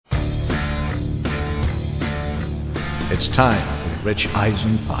It's time for the Rich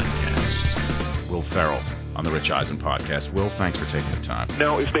Eisen Podcast. Will Ferrell on the Rich Eisen Podcast. Will, thanks for taking the time.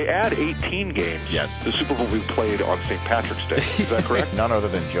 Now, if they add 18 games, yes, the Super Bowl will be played on St. Patrick's Day. Is that correct? None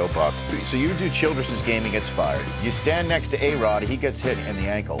other than Joe Buck. So you do Childress' game, he gets fired. You stand next to A-Rod, he gets hit in the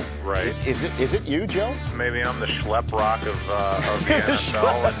ankle. Right. Is it you, Joe? Maybe I'm the schlep rock of the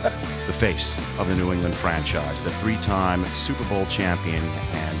NFL. The face of the New England franchise, the three-time Super Bowl champion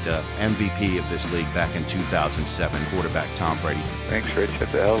and MVP of this league back in 2007, quarterback Tom Brady. Thanks, Rich.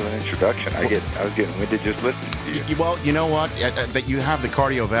 That's a hell of an introduction. I was getting winded just listening to you. Well, you know what? But you have the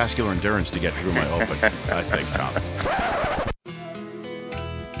cardiovascular endurance to get through my open, I think, Tom.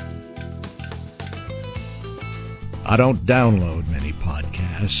 I don't download many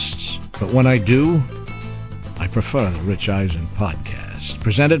podcasts, but when I do, I prefer the Rich Eisen Podcast,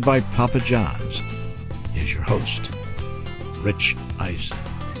 presented by Papa John's. Here's your host, Rich Eisen.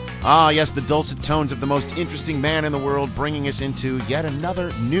 Ah, yes, the dulcet tones of the most interesting man in the world, bringing us into yet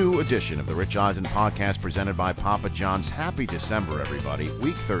another new edition of the Rich Eisen Podcast, presented by Papa John's. Happy December, everybody.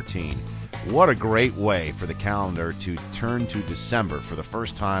 Week 13. What a great way for the calendar to turn to December for the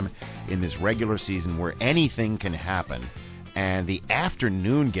first time in this regular season where anything can happen. And the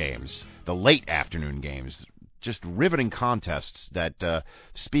afternoon games, the late afternoon games, just riveting contests that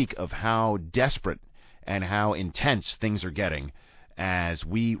speak of how desperate and how intense things are getting as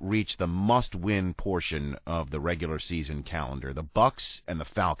we reach the must-win portion of the regular season calendar. The Bucks and the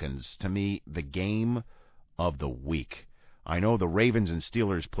Falcons, to me, the game of the week. I know the Ravens and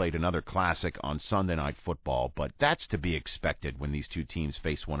Steelers played another classic on Sunday Night Football, but that's to be expected when these two teams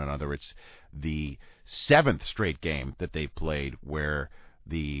face one another. It's the seventh straight game that they've played where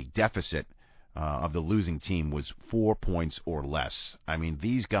the deficit of the losing team was 4 points or less. I mean,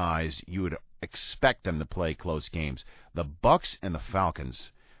 these guys, you would expect them to play close games. The Bucks and the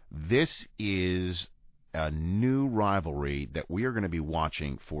Falcons, this is a new rivalry that we are going to be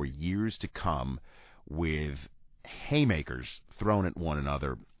watching for years to come, with haymakers thrown at one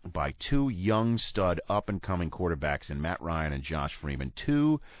another by two young stud up-and-coming quarterbacks in Matt Ryan and Josh Freeman,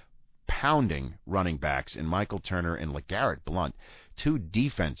 two pounding running backs in Michael Turner and LeGarrette Blount, two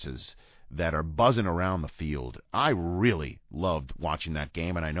defenses that are buzzing around the field. I really loved watching that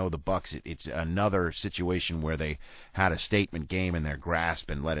game, and I know the Bucks, it's another situation where they had a statement game in their grasp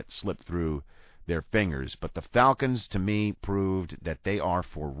and let it slip through their fingers. But the Falcons, to me, proved that they are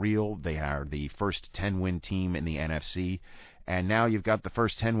for real. They are the first 10-win team in the NFC, and now you've got the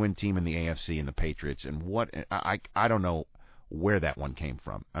first 10-win team in the AFC in the Patriots. And what I don't know where that one came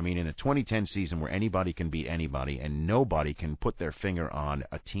from. I mean, in the 2010 season where anybody can beat anybody and nobody can put their finger on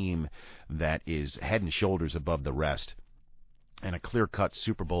a team that is head and shoulders above the rest and a clear-cut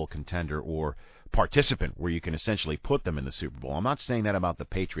Super Bowl contender or participant where you can essentially put them in the Super Bowl. I'm not saying that about the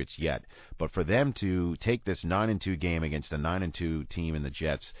Patriots yet, but for them to take this 9-2 game against a 9-2 team in the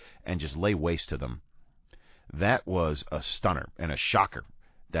Jets and just lay waste to them, that was a stunner and a shocker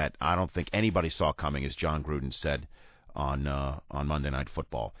that I don't think anybody saw coming, as John Gruden said on Monday Night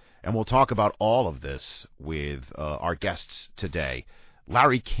Football. And we'll talk about all of this with our guests today.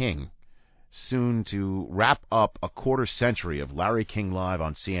 Larry King, soon to wrap up a quarter century of Larry King Live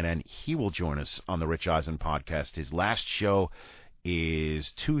on CNN. He will join us on the Rich Eisen Podcast. His last show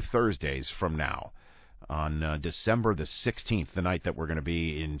is 2 Thursdays from now, on December the 16th, the night that we're going to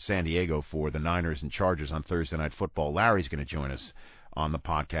be in San Diego for the Niners and Chargers on Thursday Night Football. Larry's going to join us on the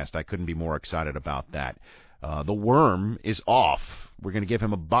podcast. I couldn't be more excited about that. The worm is off. We're going to give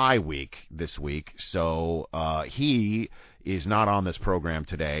him a bye week this week, so he is not on this program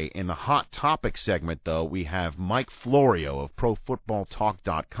today. In the Hot Topic segment, though, we have Mike Florio of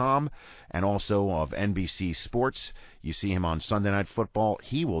ProFootballTalk.com and also of NBC Sports. You see him on Sunday Night Football.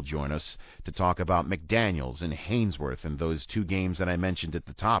 He will join us to talk about McDaniels and Hainsworth and those two games that I mentioned at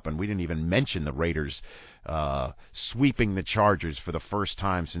the top. And we didn't even mention the Raiders sweeping the Chargers for the first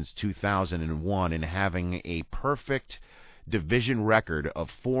time since 2001 and having a perfect division record of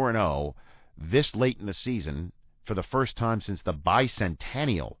 4-0 this late in the season for the first time since the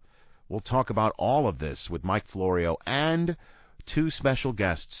bicentennial. We'll talk about all of this with Mike Florio and two special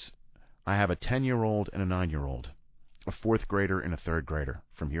guests. I have a 10-year-old and a 9-year-old, a fourth grader and a third grader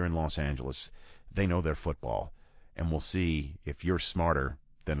from here in Los Angeles. They know their football, and we'll see if you're smarter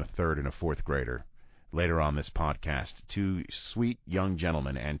than a third and a fourth grader. Later on this podcast, two sweet young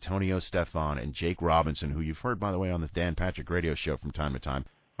gentlemen, Antonio Stefan and Jake Robinson, who you've heard, by the way, on the Dan Patrick Radio Show from time to time.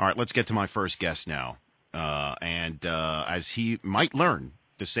 All right, let's get to my first guest now. As he might learn,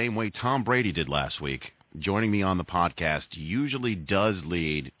 the same way Tom Brady did last week, joining me on the podcast usually does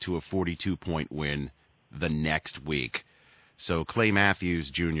lead to a 42-point win the next week. So Clay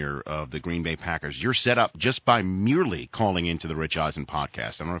Matthews Jr. of the Green Bay Packers, you're set up just by merely calling into the Rich Eisen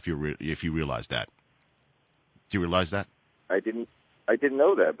podcast. I don't know if you realize that. Do you realize that? I didn't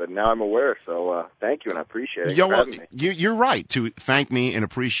know that, but now I'm aware. So thank you, and I appreciate it. You're right to thank me and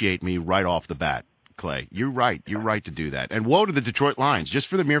appreciate me right off the bat, Clay. You're right. You're right to do that. And woe to the Detroit Lions, just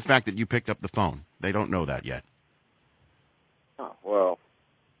for the mere fact that you picked up the phone. They don't know that yet. Oh, well,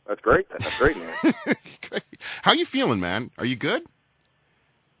 that's great. That's great, man. How you feeling, man? Are you good?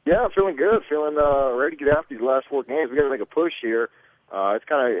 Yeah, I'm feeling good. Feeling ready to get after these last 4 games. We got to make a push here.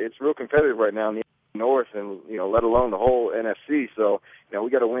 It's real competitive right now in the North, and let alone the whole NFC. So we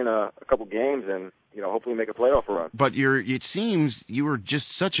got to win a couple games and hopefully make a playoff run. But it seems you were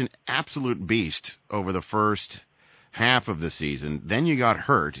just such an absolute beast over the first half of the season. Then you got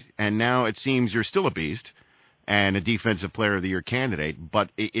hurt, and now it seems you're still a beast and a Defensive Player of the Year candidate.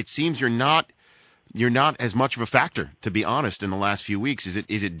 But it seems you're not as much of a factor, to be honest, in the last few weeks. Is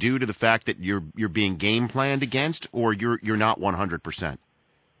it due to the fact that you're being game planned against, or you're not 100%?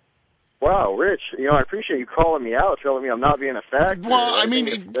 Wow, Rich, I appreciate you calling me out, telling me I'm not being a factor. Well, I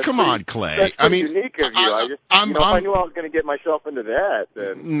mean, come on, Clay. That's pretty unique of you. If I knew I was going to get myself into that,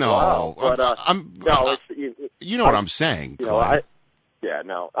 then no. Wow. But, you know what I'm saying, Clay.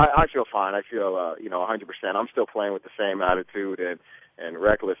 I feel fine. I feel 100%. I'm still playing with the same attitude and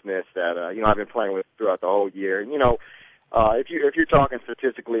recklessness that I've been playing with throughout the whole year. And if you're talking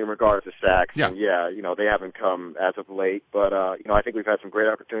statistically in regards to sacks, then they haven't come as of late. But I think we've had some great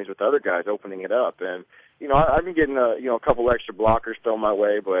opportunities with other guys opening it up, and I've been getting a couple extra blockers thrown my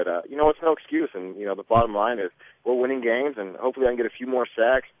way, but it's no excuse. And the bottom line is we're winning games, and hopefully I can get a few more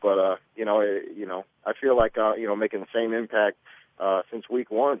sacks. But I feel like making the same impact since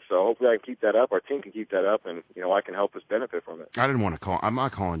week 1, so hopefully I can keep that up. Our team can keep that up, and I can help us benefit from it. I didn't want to call. I'm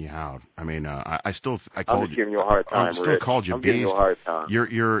not calling you out. I mean, I called I'm just giving you a hard time. I still Rich. called you. I'm giving you a hard time.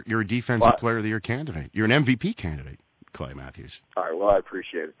 You're a Defensive Player of the Year candidate. You're an MVP candidate, Clay Matthews. All right. Well, I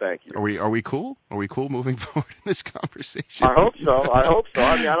appreciate it. Thank you. Are we cool? Are we cool moving forward in this conversation? I hope so.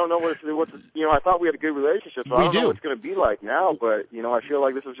 I mean, I don't know what I thought we had a good relationship. So I don't know what it's going to be like now, but I feel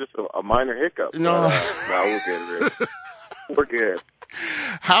like this is just a minor hiccup. No, no, we're good, Rich. We're good.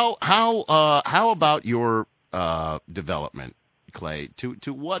 How about your development, Clay?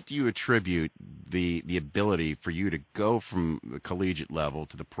 To what do you attribute the ability for you to go from the collegiate level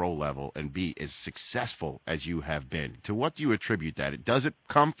to the pro level and be as successful as you have been? To what do you attribute that? Does it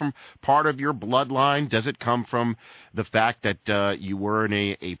come from part of your bloodline? Does it come from the fact that you were in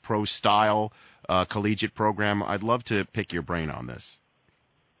a pro-style collegiate program? I'd love to pick your brain on this.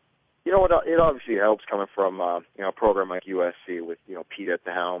 It obviously helps coming from a program like USC with Pete at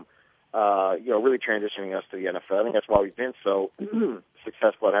the helm. Really transitioning us to the NFL. I think that's why we've been so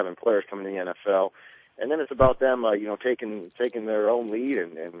successful at having players coming to the NFL. And then it's about them, taking their own lead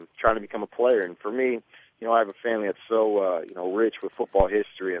and trying to become a player. And for me, I have a family that's so rich with football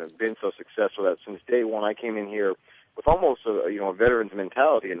history and has been so successful that since day one I came in here with almost a veteran's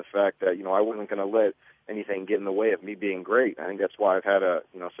mentality, and the fact that I wasn't going to let anything get in the way of me being great. I think that's why I've had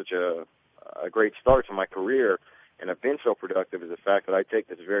such a great start to my career, and I've been so productive, is the fact that I take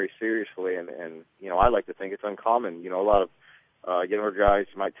this very seriously, and I like to think it's uncommon. A lot of younger guys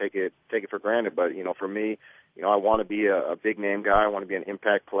might take it for granted, but for me, I want to be a big name guy. I want to be an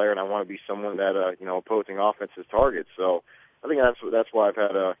impact player, and I want to be someone that opposing offenses target. So I think that's why I've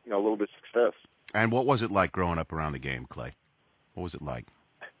had a little bit of success. And what was it like growing up around the game, Clay? What was it like?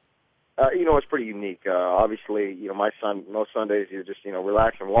 It's pretty unique. Obviously, my son, most Sundays you're just,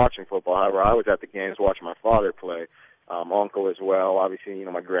 relaxing watching football. However, I was at the games watching my father play, uncle as well. Obviously,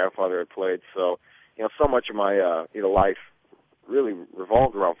 my grandfather had played. So, so much of my, life really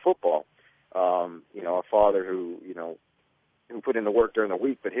revolved around football. A father who put in the work during the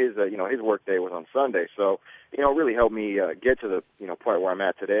week, but his work day was on Sunday. So, it really helped me get to the, point where I'm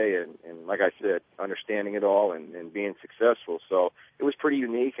at today. And like I said, understanding it all and being successful. So it was pretty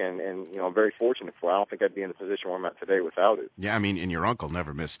unique and I'm very fortunate for it. I don't think I'd be in the position where I'm at today without it. Yeah, I mean, and your uncle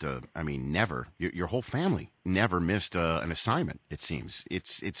never missed never. Your whole family never missed an assignment, it seems.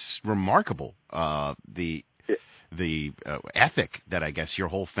 It's remarkable, the ethic that I guess your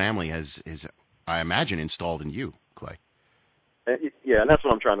whole family has, I imagine, installed in you, Clay. Yeah, and that's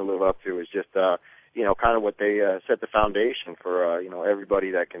what I'm trying to live up to, is just, kind of what they set the foundation for,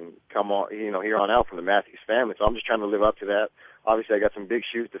 everybody that can come on, here on out from the Matthews family. So I'm just trying to live up to that. Obviously, I got some big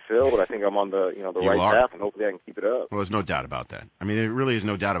shoes to fill, but I think I'm on the, the right path, and hopefully I can keep it up. Well, there's no doubt about that. I mean, there really is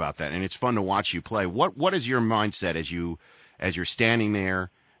no doubt about that, and it's fun to watch you play. What is your mindset as you're standing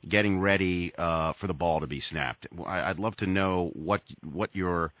there getting ready for the ball to be snapped? I'd love to know what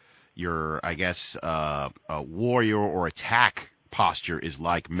your I guess, warrior or attack posture is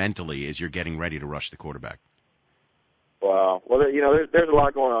like mentally as you're getting ready to rush the quarterback? Wow. Well, there's a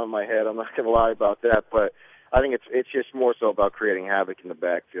lot going on in my head. I'm not going to lie about that, but I think it's just more so about creating havoc in the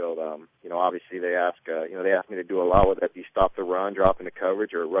backfield. Obviously they ask me to do a lot, whether that be stop the run, drop into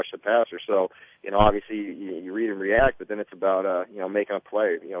coverage, or rush the passer. So, obviously you read and react, but then it's about, making a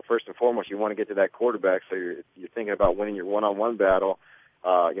play. First and foremost, you want to get to that quarterback, so you're thinking about winning your one-on-one battle,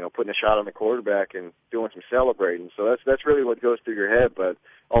 putting a shot on the quarterback and doing some celebrating. So that's really what goes through your head, but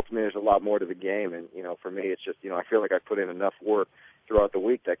ultimately there's a lot more to the game. And, for me, it's just, I feel like I put in enough work throughout the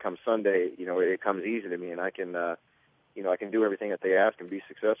week that come Sunday, it comes easy to me, and I can do everything that they ask and be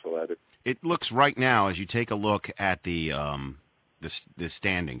successful at it. It looks right now, as you take a look at the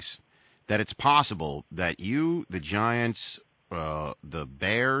standings, that it's possible that you, the Giants, the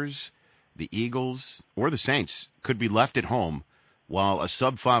Bears, the Eagles, or the Saints could be left at home while a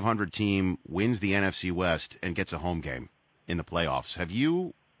sub-500 team wins the NFC West and gets a home game in the playoffs. Have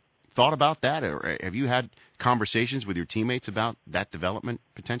you thought about that, or have you had conversations with your teammates about that development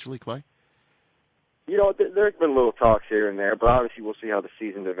potentially, Clay? There's been little talks here and there, but obviously we'll see how the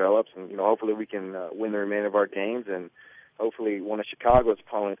season develops, and hopefully we can win the remainder of our games, and hopefully one of Chicago's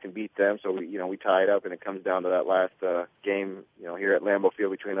opponents can beat them. So we tie it up, and it comes down to that last game, here at Lambeau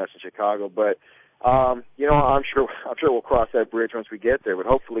Field between us and Chicago. But I'm sure we'll cross that bridge once we get there. But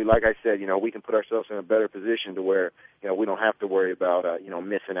hopefully, like I said, we can put ourselves in a better position to where we don't have to worry about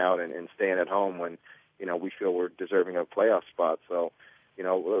missing out and staying at home when we feel we're deserving of a playoff spot. So.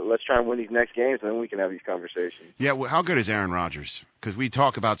 Let's try and win these next games, and then we can have these conversations. Yeah, well, how good is Aaron Rodgers? Because we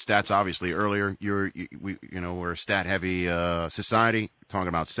talk about stats, obviously, earlier. We're a stat-heavy society, talking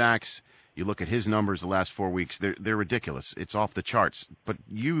about sacks. You look at his numbers the last 4 weeks, they're ridiculous. It's off the charts. But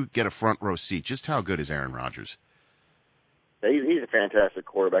you get a front-row seat. Just how good is Aaron Rodgers? He's a fantastic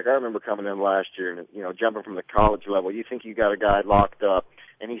quarterback. I remember coming in last year and, jumping from the college level. You think you got a guy locked up,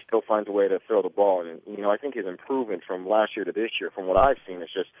 and he still finds a way to throw the ball. And, I think his improvement from last year to this year, from what I've seen, is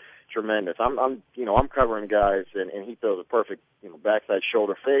just tremendous. I'm covering guys, and he throws a perfect, backside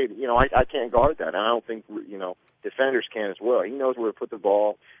shoulder fade. I can't guard that. And I don't think, defenders can as well. He knows where to put the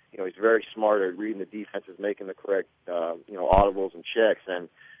ball. He's very smart at reading the defenses, making the correct, audibles and checks. And,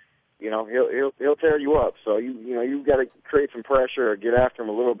 he'll tear you up. So you've got to create some pressure or get after him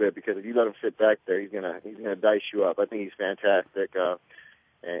a little bit, because if you let him sit back there, he's gonna dice you up. I think he's fantastic,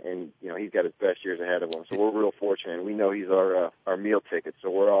 and he's got his best years ahead of him. So we're real fortunate, and we know he's our meal ticket.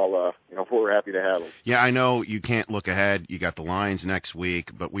 So we're all we're happy to have him. Yeah, I know you can't look ahead. You got the Lions next week,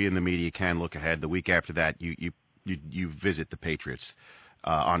 but we in the media can look ahead. The week after that, you visit the Patriots.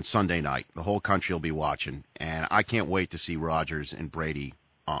 On Sunday night, the whole country will be watching, and I can't wait to see Rodgers and Brady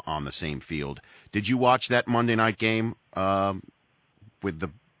on the same field. Did you watch that Monday night game with the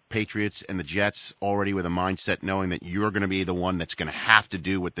Patriots and the Jets already with a mindset knowing that you're going to be the one that's going to have to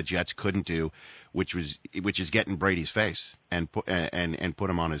do what the Jets couldn't do, which is get in Brady's face and put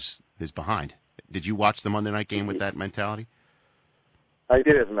him on his behind? Did you watch the Monday night game with that mentality? I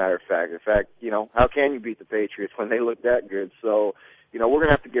did, as a matter of fact. In fact, how can you beat the Patriots when they look that good? So, we're going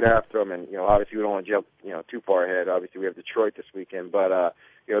to have to get after them, and, obviously we don't want to jump, too far ahead. Obviously we have Detroit this weekend, but,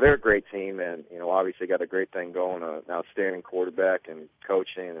 they're a great team, and, obviously got a great thing going, an outstanding quarterback and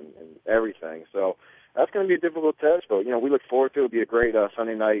coaching and everything. So that's going to be a difficult test, but, we look forward to it. It'll be a great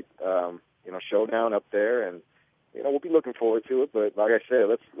Sunday night, showdown up there, and, we'll be looking forward to it. But like I said,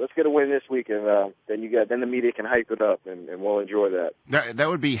 let's get a win this week, and then the media can hype it up, and we'll enjoy that. That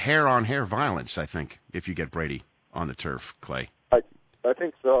would be hair-on-hair violence, I think, if you get Brady on the turf, Clay. I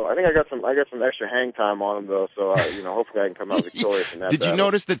think so. I think I got some extra hang time on him, though, so hopefully I can come out victorious in that. Did battle. You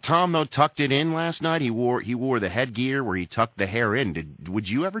notice that Tom, though, tucked it in last night? He wore the headgear where he tucked the hair in. Would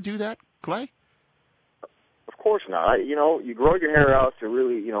you ever do that, Clay? Of course not. You grow your hair out to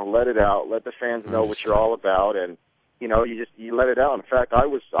really, let it out, let the fans know what you're all about, and you let it out. In fact, I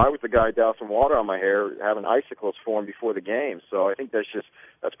was the guy dousing water on my hair, having icicles form before the game. So I think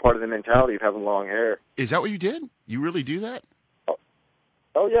that's part of the mentality of having long hair. Is that what you did? You really do that?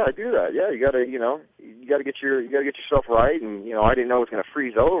 Oh yeah, I do that. Yeah, you gotta get yourself right, and I didn't know it was gonna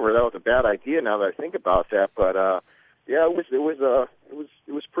freeze over. That was a bad idea. Now that I think about that, but yeah, it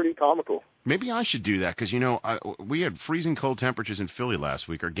was pretty comical. Maybe I should do that because we had freezing cold temperatures in Philly last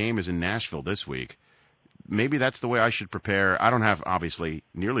week. Our game is in Nashville this week. Maybe that's the way I should prepare. I don't have obviously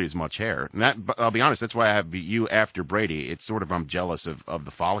nearly as much hair. And but I'll be honest, that's why I have you after Brady. It's sort of I'm jealous of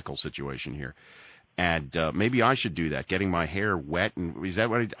the follicle situation here. And maybe I should do that, getting my hair wet. And is that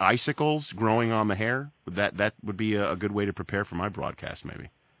what icicles growing on the hair? That would be a good way to prepare for my broadcast, maybe.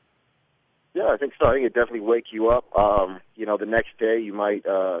 Yeah, I think so. I think it definitely wake you up. The next day you might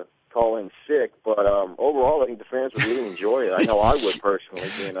call in sick, but overall, I think the fans would really enjoy it. I know I would personally,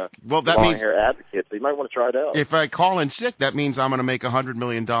 being a long-hair advocate. So you might want to try it out. If I call in sick, that means I'm going to make $100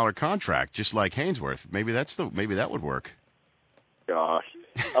 million contract, just like Hainsworth. Maybe that would work. Gosh,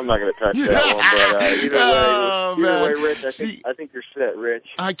 I'm not going to touch that one, but either way, Rich, I think you're set, Rich.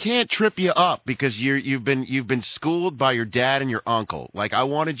 I can't trip you up because you've been schooled by your dad and your uncle. Like, I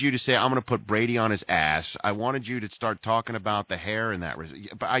wanted you to say, I'm going to put Brady on his ass. I wanted you to start talking about the hair and that,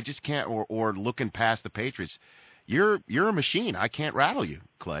 but I just can't. Or looking past the Patriots. You're a machine. I can't rattle you,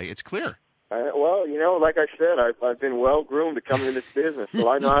 Clay. It's clear. Well, like I said, I've been well-groomed to come into this business, so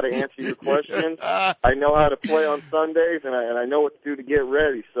I know how to answer your questions. I know how to play on Sundays, and I know what to do to get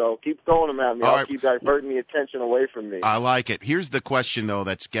ready. So keep throwing them at me. I'll keep diverting the attention away from me. I like it. Here's the question, though,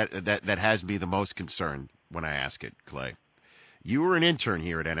 that has me the most concerned when I ask it, Clay. You were an intern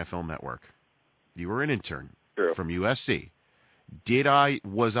here at NFL Network. You were an intern from USC.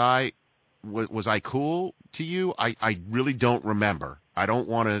 Was I cool to you? I really don't remember. I don't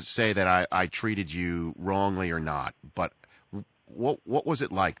want to say that I treated you wrongly or not, but what was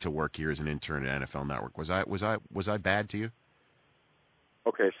it like to work here as an intern at NFL Network? Was I bad to you?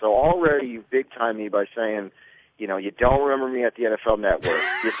 Okay, so already you big-timed me by saying, you don't remember me at the NFL Network.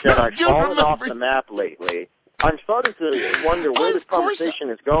 You said I've fallen off the map lately. I'm starting to wonder where this conversation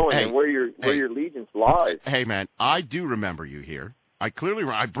is going and where your allegiance lies. Hey, man, I do remember you here.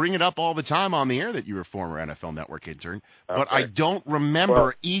 I bring it up all the time on the air that you were a former NFL Network intern, but I don't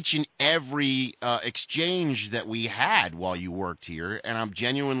remember each and every exchange that we had while you worked here, and I'm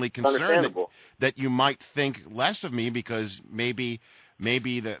genuinely concerned that you might think less of me because maybe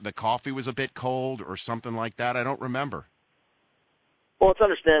the coffee was a bit cold or something like that. I don't remember. Well, it's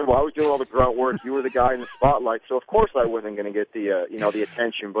understandable. I was doing all the grunt work. You were the guy in the spotlight, so of course I wasn't going to get the the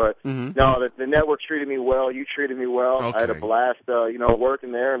attention. But no, the network treated me well. You treated me well. Okay. I had a blast,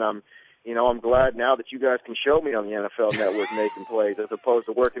 working there, and I'm glad now that you guys can show me on the NFL Network making plays as opposed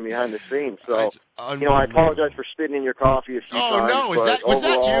to working behind the scenes. So, I apologize for spitting in your coffee a few times. Oh no, was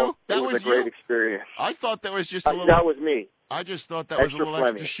that you? That was a great experience. I thought that was just a little. That was me. I just thought that was a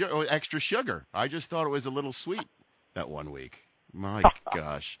little extra sugar. I just thought it was a little sweet that one week. My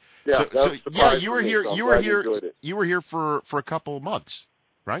gosh. You were here. You were here for a couple of months,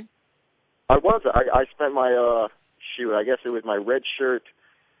 right? I was. I spent my I guess it was my red shirt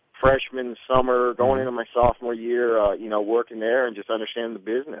freshman summer going into my sophomore year. Working there and just understanding the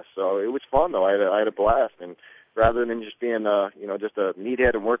business. So it was fun though. I had a blast, and rather than just being just a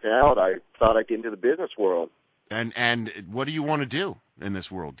meathead and working out, I thought I'd get into the business world. And what do you want to do in this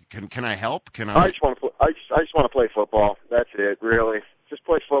world? Can I help? I just want to play football. That's it, really. Just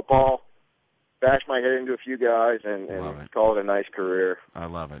play football, bash my head into a few guys, and call it a nice career. I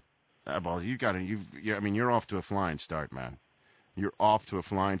love it. Well, you're off to a flying start, man. You're off to a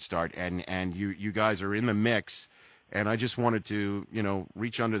flying start, and you guys are in the mix. And I just wanted to,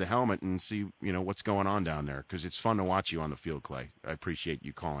 reach under the helmet and see, what's going on down there because it's fun to watch you on the field, Clay. I appreciate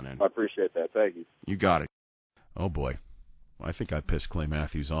you calling in. I appreciate that. Thank you. You got it. Oh, boy. I think I pissed Clay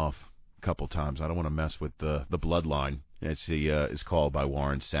Matthews off a couple times. I don't want to mess with the bloodline, as he is called by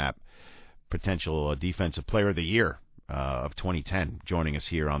Warren Sapp. Potential Defensive Player of the Year of 2010 joining us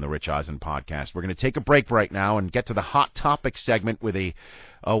here on the Rich Eisen podcast. We're going to take a break right now and get to the Hot Topic segment with a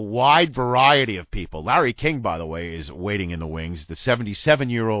wide variety of people. Larry King, by the way, is waiting in the wings. The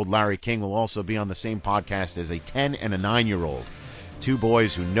 77-year-old Larry King will also be on the same podcast as a 10 and a 9-year-old. Two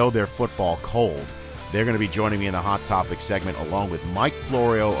boys who know their football cold. They're going to be joining me in the Hot Topic segment along with Mike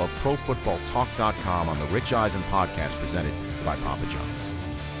Florio of ProFootballTalk.com on the Rich Eisen podcast presented by Papa John's.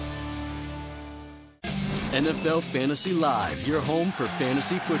 NFL Fantasy Live, your home for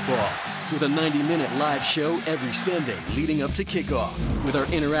fantasy football. With a 90-minute live show every Sunday leading up to kickoff. With our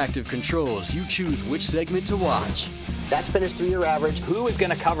interactive controls, you choose which segment to watch. That's been his 3-year average. Who is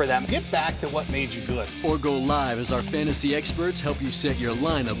going to cover them? Get back to what made you good. Or go live as our fantasy experts help you set your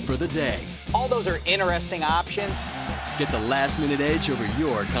lineup for the day. All those are interesting options. Get the last-minute edge over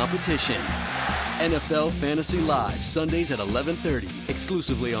your competition. NFL Fantasy Live, Sundays at 11:30,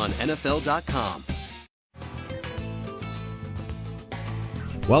 exclusively on NFL.com.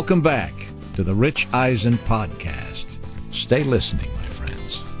 Welcome back to the Rich Eisen podcast. Stay listening, my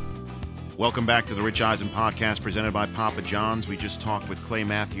friends. Welcome back to the Rich Eisen podcast presented by Papa John's. We just talked with Clay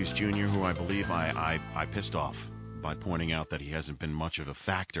Matthews Jr., who I believe I pissed off by pointing out that he hasn't been much of a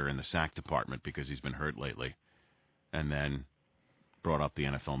factor in the sack department because he's been hurt lately. And then brought up the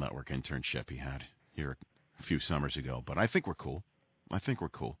NFL Network internship he had here a few summers ago. But I think we're cool.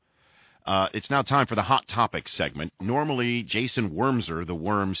 It's now time for the Hot Topics segment. Normally, Jason Wormser, the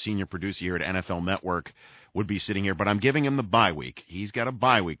Worm senior producer here at NFL Network, would be sitting here, but I'm giving him the bye week. He's got a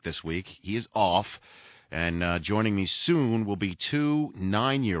bye week this week. He is off, and joining me soon will be 2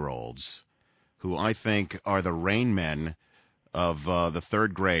 9-year-olds who I think are the rain men of the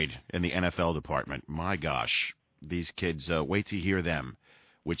third grade in the NFL department. My gosh, these kids, wait to hear them,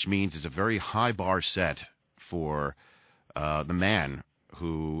 which means it's a very high bar set for the man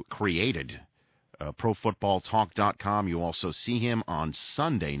who created ProFootballTalk.com. You also see him on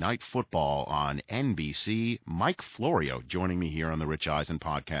Sunday Night Football on NBC. Mike Florio joining me here on the Rich Eisen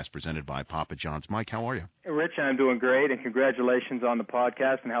podcast presented by Papa John's. Mike, how are you? Rich, I'm doing great, and congratulations on the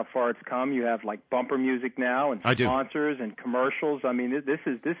podcast and how far it's come. You have like bumper music now and sponsors and commercials. I mean, this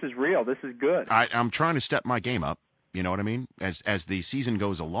is real. This is good. I'm trying to step my game up. You know what I mean? As the season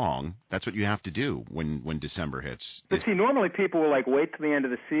goes along, that's what you have to do when December hits. But see, normally people will like wait till the end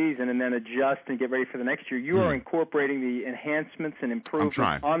of the season and then adjust and get ready for the next year. You are incorporating the enhancements and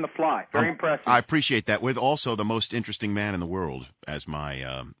improvements on the fly. Very impressive. I appreciate that. With also the most interesting man in the world as my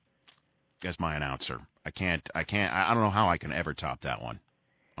announcer. I don't know how I can ever top that one.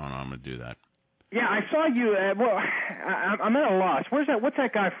 I'm going to do that. Yeah, I saw you. I'm at a loss. What's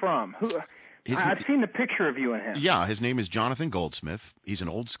that guy from? I've seen the picture of you and him. Yeah, his name is Jonathan Goldsmith. He's an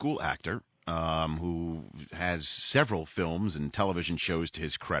old-school actor who has several films and television shows to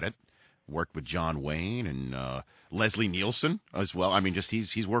his credit. Worked with John Wayne and Leslie Nielsen as well. I mean, just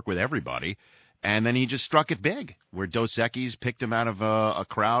he's worked with everybody. And then he just struck it big, where Dos Equis picked him out of a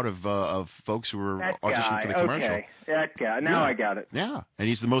crowd of folks who were auditioning for the commercial. Okay, that guy. Now I got it. Yeah, and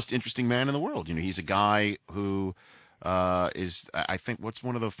he's the most interesting man in the world. You know, he's a guy who... I think what's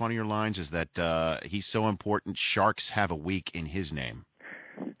one of the funnier lines is that he's so important, sharks have a week in his name.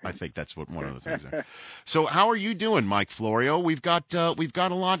 I think that's what one of the things are. So how are you doing, Mike Florio? We've got a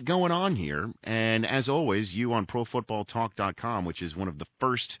lot going on here, and as always, you on ProFootballTalk.com, which is one of the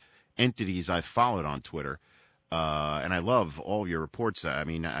first entities I followed on Twitter. And I love all your reports. I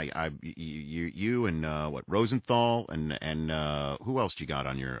mean, you and Rosenthal and who else you got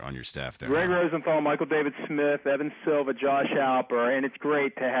on your staff there? Greg Rosenthal, Michael David Smith, Evan Silva, Josh Alper, and it's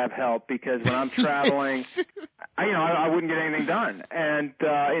great to have help because when I'm traveling, I wouldn't get anything done. And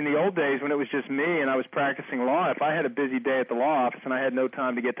in the old days when it was just me and I was practicing law, if I had a busy day at the law office and I had no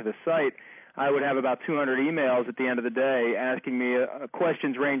time to get to the site, I would have about 200 emails at the end of the day asking me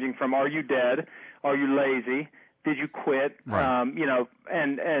questions ranging from, are you dead? Are you lazy? Did you quit? Right.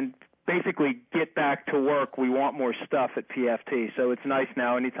 And basically get back to work. We want more stuff at PFT. So it's nice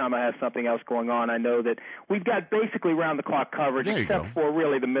now. Anytime I have something else going on, I know that we've got basically round-the-clock coverage, except for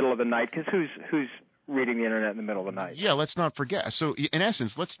really the middle of the night, because who's reading the internet in the middle of the night? Yeah, let's not forget. So, in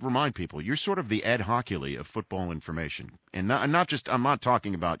essence, let's remind people, you're sort of the Ed Hockley of football information. And not just, I'm not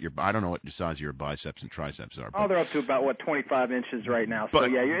talking about I don't know what the size of your biceps and triceps are. They're up to about, 25 inches right now. But, so,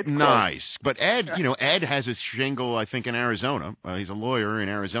 yeah, it's nice. Close. But Ed, Ed has a shingle, I think, in Arizona. He's a lawyer in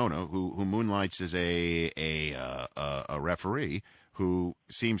Arizona who moonlights as a referee who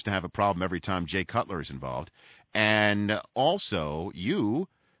seems to have a problem every time Jay Cutler is involved. And also, you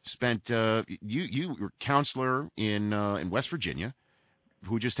spent you were a counselor in West Virginia,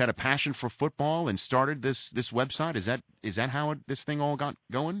 who just had a passion for football and started this website. Is that how this thing all got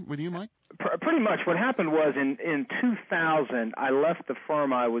going with you, Mike? Pretty much. What happened was in 2000, I left the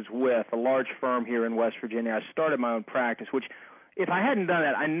firm I was with, a large firm here in West Virginia. I started my own practice, which if I hadn't done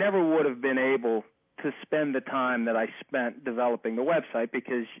that, I never would have been able to spend the time that I spent developing the website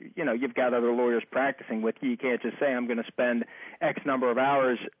because, you've got other lawyers practicing with you. You can't just say I'm going to spend X number of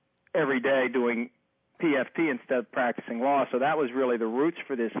hours every day doing PFT instead of practicing law. So that was really the roots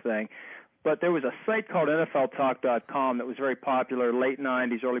for this thing. But there was a site called NFLTalk.com that was very popular late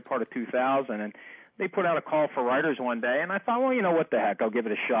 90s, early part of 2000, and they put out a call for writers one day, and I thought, well, what the heck, I'll give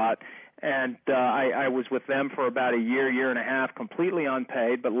it a shot. And I was with them for about a year and a half, completely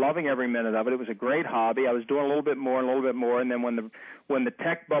unpaid, but loving every minute of it. It was a great hobby. I was doing a little bit more, and then when the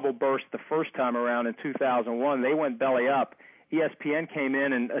tech bubble burst the first time around in 2001, they went belly up. ESPN came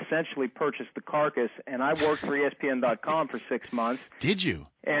in and essentially purchased the carcass, and I worked for ESPN.com for 6 months. Did you?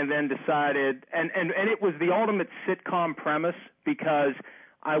 And then decided, and it was the ultimate sitcom premise because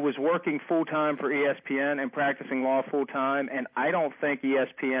I was working full-time for ESPN and practicing law full-time, and I don't think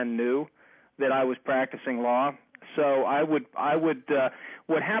ESPN knew that I was practicing law. So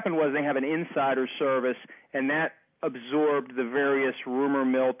what happened was they have an insider service, and that absorbed the various rumor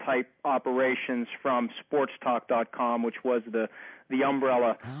mill type operations from sportstalk.com, which was the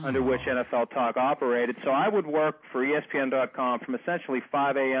umbrella under which NFL Talk operated. So I would work for ESPN.com from essentially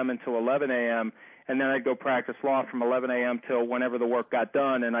 5 a.m. until 11 a.m., and then I'd go practice law from 11 a.m. till whenever the work got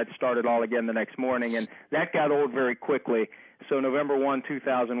done, and I'd start it all again the next morning. And that got old very quickly. So November 1,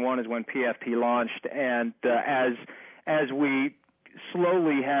 2001 is when PFT launched, and as we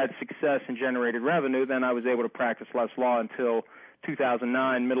slowly had success and generated revenue, then I was able to practice less law until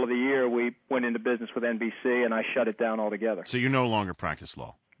 2009, middle of the year. We went into business with NBC, and I shut it down altogether. So you no longer practice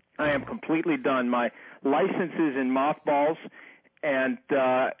law? I am completely done. My license is in mothballs, and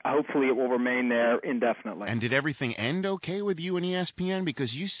hopefully it will remain there indefinitely. And did everything end okay with you and ESPN?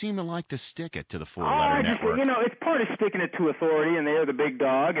 Because you seem to like to stick it to the four-letter network. It's part of sticking it to authority, and they're the big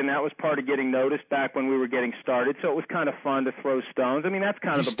dog, and that was part of getting noticed back when we were getting started. So it was kind of fun to throw stones. I mean, that's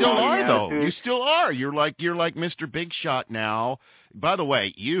kind of the blogging attitude. You still are. You're like Mr. Big Shot now. By the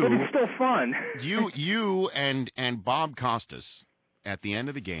way, But it's still fun. you and Bob Costas at the end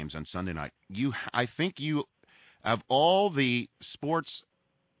of the games on Sunday night. I think you. Of all the sports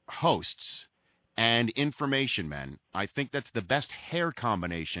hosts and information men, I think that's the best hair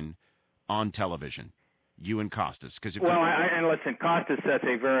combination on television, you and Costas. And listen, Costas sets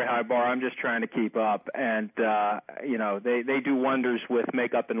a very high bar. I'm just trying to keep up, and they do wonders with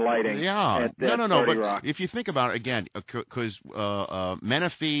makeup and lighting. Yeah, no. But Rock. If you think about it again, because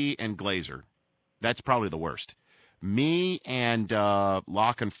Menifee and Glazer, that's probably the worst. Me and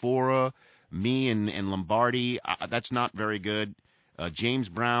Locke and Fora. Me and Lombardi, that's not very good. James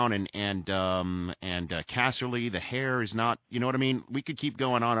Brown and Casserly, the hair is not. You know what I mean? We could keep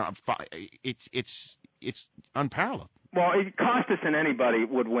going on. It's unparalleled. Well, Costas and anybody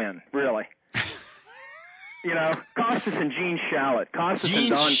would win, really. Costas and Gene Shalit. Costas and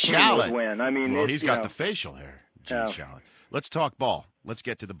Don King would win. I mean, well, he's got the facial hair, Gene Yeah. Shalit. Let's talk ball. Let's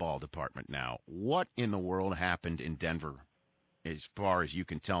get to the ball department now. What in the world happened in Denver? As far as you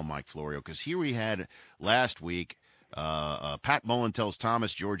can tell, Mike Florio, because here we had last week, Pat Mullen tells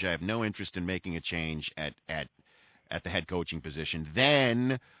Thomas George, I have no interest in making a change at the head coaching position.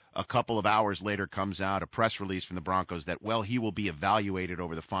 Then a couple of hours later comes out a press release from the Broncos that, he will be evaluated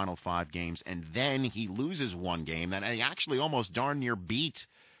over the final 5 games, and then he loses one game that he actually almost darn near beat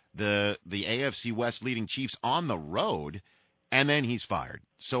the AFC West leading Chiefs on the road, and then he's fired.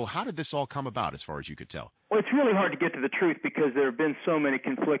 So how did this all come about as far as you could tell? Well, it's really hard to get to the truth because there have been so many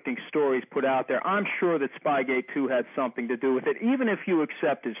conflicting stories put out there. I'm sure that Spygate 2 had something to do with it, even if you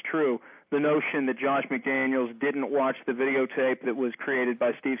accept as true the notion that Josh McDaniels didn't watch the videotape that was created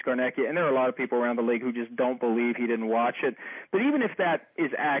by Steve Skarnecchia, and there are a lot of people around the league who just don't believe he didn't watch it. But even if that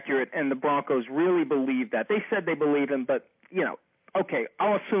is accurate and the Broncos really believe that, they said they believe him, but, okay,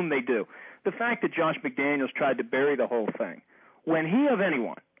 I'll assume they do. The fact that Josh McDaniels tried to bury the whole thing, when he of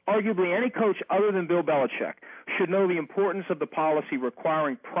anyone, arguably any coach other than Bill Belichick, should know the importance of the policy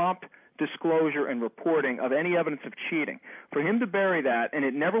requiring prompt disclosure and reporting of any evidence of cheating. For him to bury that, and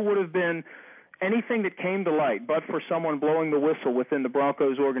it never would have been anything that came to light but for someone blowing the whistle within the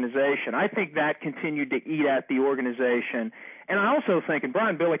Broncos organization, I think that continued to eat at the organization. And I also think, and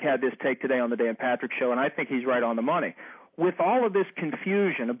Brian Billick had this take today on the Dan Patrick Show, and I think he's right on the money, with all of this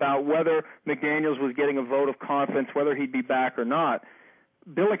confusion about whether McDaniels was getting a vote of confidence, whether he'd be back or not,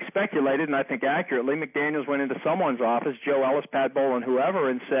 Billick speculated, and I think accurately, McDaniels went into someone's office, Joe Ellis, Pat Bowlen, whoever,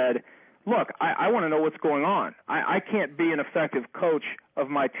 and said, look, I want to know what's going on. I can't be an effective coach of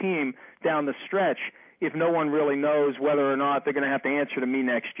my team down the stretch if no one really knows whether or not they're going to have to answer to me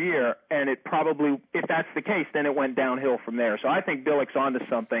next year. And it probably, if that's the case, then it went downhill from there. So I think Billick's onto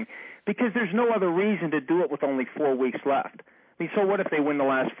something because there's no other reason to do it with only 4 weeks left. I mean, so what if they win the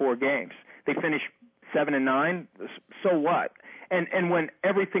last 4 games? They finish 7-9, so what? And when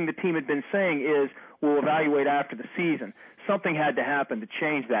everything the team had been saying is we'll evaluate after the season, something had to happen to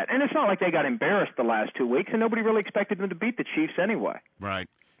change that. And it's not like they got embarrassed the last 2 weeks, and nobody really expected them to beat the Chiefs anyway. Right.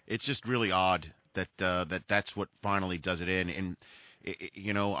 It's just really odd that that's what finally does it in. And,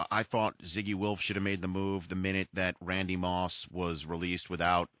 I thought Ziggy Wolf should have made the move the minute that Randy Moss was released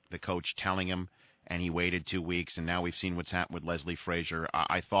without the coach telling him, and he waited 2 weeks, and now we've seen what's happened with Leslie Frazier.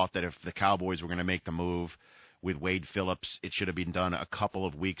 I thought that if the Cowboys were going to make the move with Wade Phillips, it should have been done a couple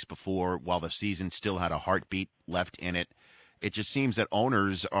of weeks before while the season still had a heartbeat left in it. It just seems that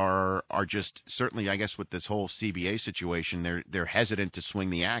owners are just, certainly I guess with this whole CBA situation, they're hesitant to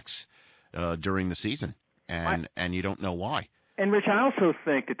swing the axe during the season, and you don't know why. And, Rich, I also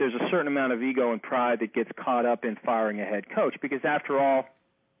think that there's a certain amount of ego and pride that gets caught up in firing a head coach because, after all,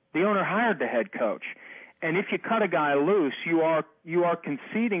 the owner hired the head coach. And if you cut a guy loose, you are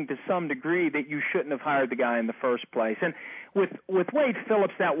conceding to some degree that you shouldn't have hired the guy in the first place. And with Wade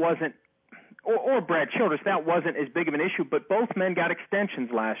Phillips, that wasn't or Brad Childress, that wasn't as big of an issue, but both men got extensions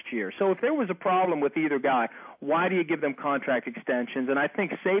last year. So if there was a problem with either guy, why do you give them contract extensions? And I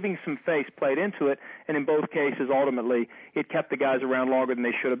think saving some face played into it, and in both cases, ultimately, it kept the guys around longer than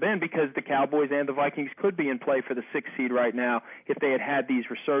they should have been because the Cowboys and the Vikings could be in play for the 6th seed right now if they had these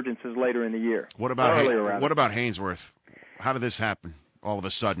resurgences later in the year. What about Hainsworth? How did this happen? All of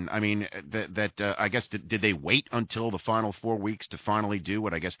a sudden, I mean, I guess did they wait until the final 4 weeks to finally do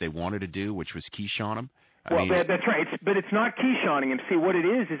what I guess they wanted to do, which was Keyshawn him? That's right. But it's not Keyshawnning him. See, what it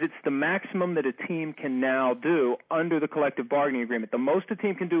is it's the maximum that a team can now do under the collective bargaining agreement. The most a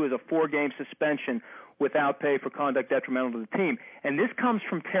team can do is a 4-game suspension without pay for conduct detrimental to the team. And this comes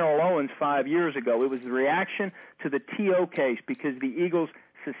from Terrell Owens 5 years ago. It was the reaction to the T.O. case because the Eagles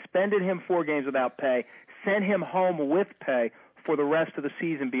suspended him 4 games without pay, sent him home with pay for the rest of the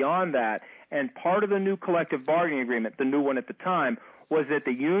season beyond that. And part of the new collective bargaining agreement, the new one at the time, was that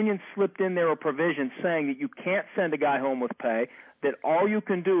the union slipped in there a provision saying that you can't send a guy home with pay, that all you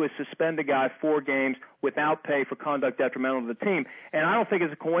can do is suspend a guy 4 games without pay for conduct detrimental to the team. And I don't think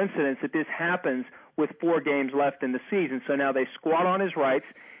it's a coincidence that this happens with 4 games left in the season. So now they squat on his rights.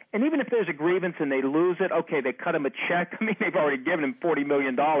 And even if there's a grievance and they lose it, okay, they cut him a check. I mean, they've already given him $40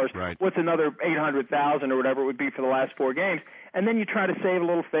 million. Right. What's another $800,000 or whatever it would be for the last 4 games? And then you try to save a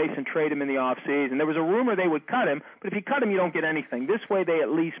little face and trade him in the offseason. There was a rumor they would cut him, but if you cut him, you don't get anything. This way they at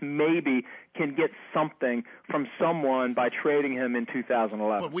least maybe can get something from someone by trading him in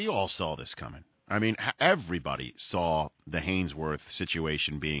 2011. But we all saw this coming. I mean, everybody saw the Hainsworth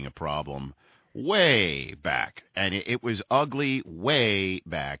situation being a problem way back, and it was ugly way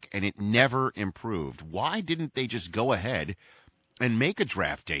back, and it never improved. Why didn't they just go ahead and make a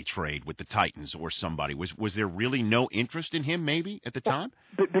draft day trade with the Titans or somebody? Was there really no interest in him maybe at the time?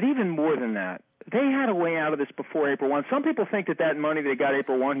 But even more than that, they had a way out of this before April 1. Some people think that money they got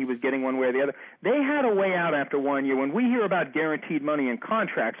April 1, he was getting one way or the other. They had a way out after 1 year. When we hear about guaranteed money in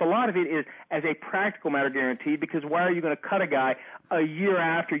contracts, a lot of it is as a practical matter guaranteed, because why are you going to cut a guy a year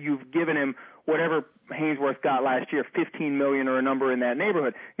after you've given him whatever Hainsworth got last year, $15 million or a number in that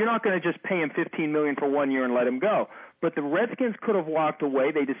neighborhood? You're not going to just pay him $15 million for 1 year and let him go. But the Redskins could have walked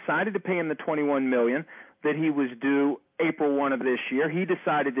away. They decided to pay him the $21 million that he was due April 1 of this year. He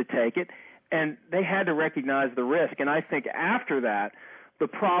decided to take it, and they had to recognize the risk. And I think after that, the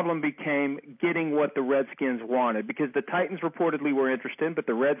problem became getting what the Redskins wanted, because the Titans reportedly were interested, but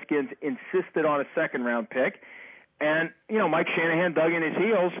the Redskins insisted on a second-round pick. And, Mike Shanahan dug in his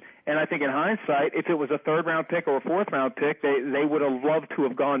heels, and I think in hindsight, if it was a third-round pick or a fourth-round pick, they would have loved to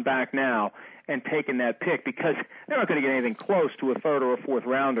have gone back now and taken that pick, because they're not going to get anything close to a third or a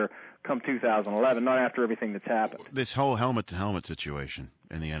fourth-rounder come 2011, not after everything that's happened. This whole helmet-to-helmet situation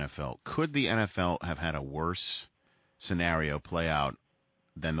in the NFL, could the NFL have had a worse scenario play out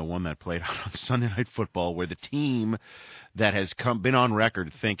than the one that played out on Sunday Night Football, where the team that has been on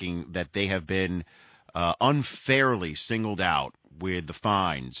record thinking that they have been unfairly singled out with the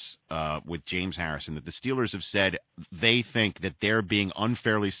fines with James Harrison, that the Steelers have said they think that they're being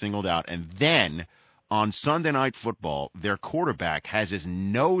unfairly singled out, and then on Sunday Night Football, their quarterback has his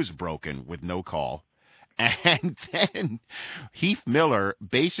nose broken with no call, and then Heath Miller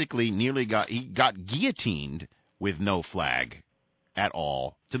basically got guillotined with no flag at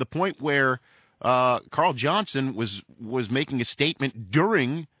all, to the point where Carl Johnson was making a statement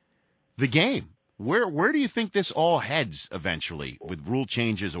during the game. Where do you think this all heads eventually, with rule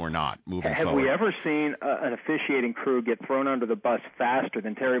changes or not, moving forward? Have we ever seen an officiating crew get thrown under the bus faster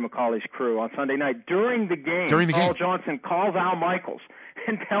than Terry McAuliffe's crew on Sunday night? During the game, Carl Johnson calls Al Michaels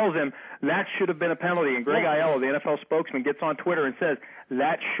and tells him that should have been a penalty. And Greg Aiello, the NFL spokesman, gets on Twitter and says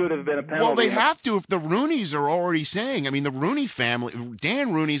that should have been a penalty. Well, they have to if the Rooneys are already saying. I mean, the Rooney family,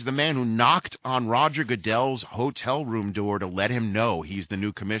 Dan Rooney's the man who knocked on Roger Goodell's hotel room door to let him know he's the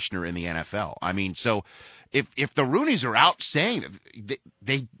new commissioner in the NFL. I mean, so if the Rooneys are out saying that,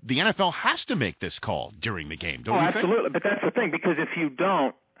 the NFL has to make this call during the game, don't you think? Absolutely, but that's the thing, because if you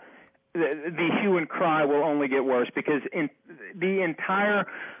don't, the hue and cry will only get worse, because the entire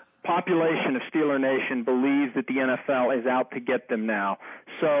population of Steeler Nation believes that the NFL is out to get them now.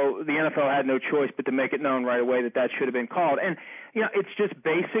 So the NFL had no choice but to make it known right away that should have been called. And, it's just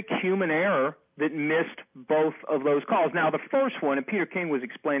basic human error that missed both of those calls. Now, the first one, and Peter King was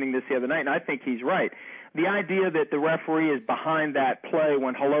explaining this the other night, and I think he's right. The idea that the referee is behind that play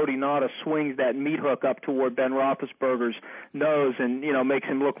when Haloti Ngata swings that meat hook up toward Ben Roethlisberger's nose and, makes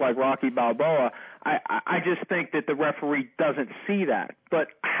him look like Rocky Balboa, I just think that the referee doesn't see that. But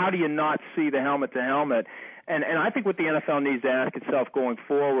how do you not see the helmet-to-helmet? And I think what the NFL needs to ask itself going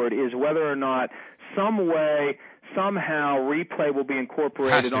forward is whether or not some way somehow replay will be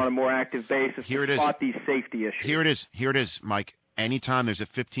incorporated on a more active basis to spot these safety issues. Here it is, Mike. Anytime there's a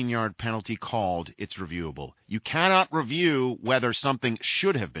 15-yard penalty called, it's reviewable. You cannot review whether something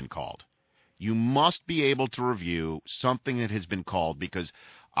should have been called. You must be able to review something that has been called, because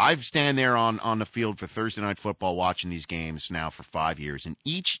I've stand there on the field for Thursday Night Football watching these games now for 5 years, and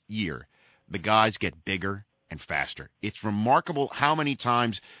each year the guys get bigger and faster. It's remarkable how many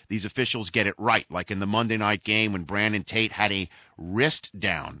times these officials get it right, like in the Monday night game when Brandon Tate had a wrist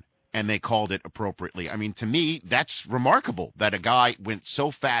down and they called it appropriately. I mean, to me, that's remarkable that a guy went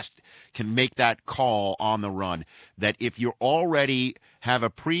so fast can make that call on the run, that if you already have a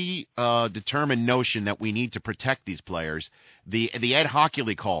predetermined notion that we need to protect these players, the Ed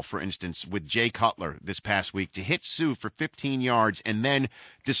Hockley call, for instance, with Jay Cutler this past week to hit Sue for 15 yards and then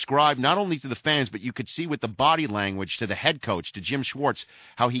describe not only to the fans, but you could see with the body language to the head coach, to Jim Schwartz,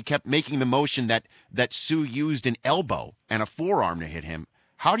 how he kept making the motion that Sue used an elbow and a forearm to hit him.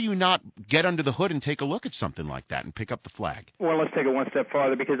 How do you not get under the hood and take a look at something like that and pick up the flag? Well, let's take it one step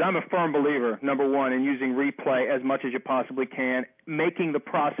farther, because I'm a firm believer, number one, in using replay as much as you possibly can, making the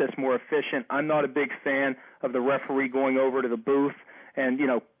process more efficient. I'm not a big fan of the referee going over to the booth and,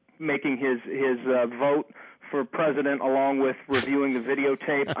 making his vote for president along with reviewing the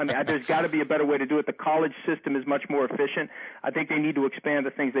videotape. I mean, there's got to be a better way to do it. The college system is much more efficient. I think they need to expand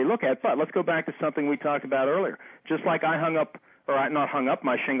the things they look at. But let's go back to something we talked about earlier. Just like I not hung up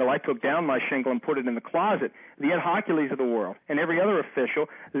my shingle, I took down my shingle and put it in the closet. The Ed Hockleys of the world and every other official,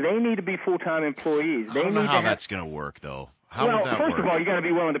 they need to be full-time employees. I don't know how that's going to work, though. How would that work? Well, first of all, you got to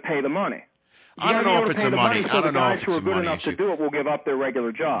be willing to pay the money. I don't know if it's a money. I don't know if it's a money issue. The guys who are good enough to do it will give up their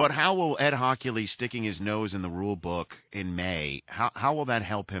regular job. But how will Ed Hockley sticking his nose in the rule book in May? How will that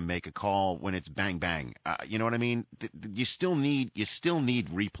help him make a call when it's bang bang? You know what I mean? You still need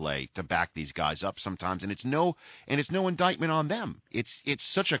replay to back these guys up sometimes, and it's no indictment on them. It's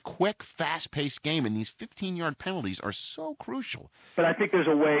such a quick, fast-paced game, and these 15-yard penalties are so crucial. But I think there's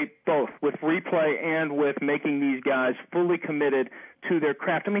a way, both with replay and with making these guys fully committed to their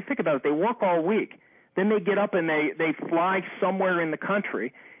craft. I mean, think about it. They work all week. Then they get up and they fly somewhere in the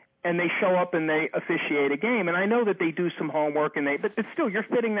country, and they show up and they officiate a game. And I know that they do some homework, but still, you're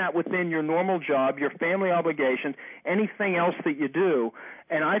fitting that within your normal job, your family obligations, anything else that you do.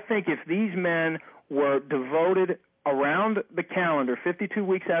 And I think if these men were devoted around the calendar, 52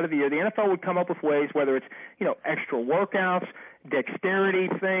 weeks out of the year, the NFL would come up with ways, whether it's, extra workouts, dexterity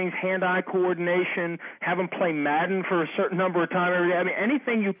things, hand-eye coordination, have them play Madden for a certain number of times every day. I mean,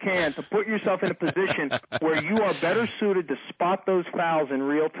 anything you can to put yourself in a position where you are better suited to spot those fouls in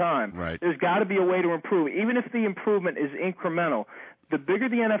real time. Right. There's got to be a way to improve. Even if the improvement is incremental, the bigger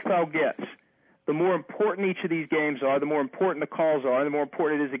the NFL gets, the more important each of these games are, the more important the calls are, and the more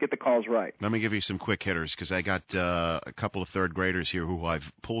important it is to get the calls right. Let me give you some quick hitters, because I got a couple of third graders here who I've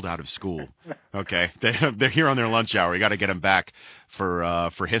pulled out of school. Okay, they're here on their lunch hour. You got to get them back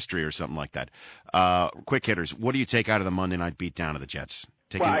for history or something like that. Quick hitters. What do you take out of the Monday night beatdown of the Jets?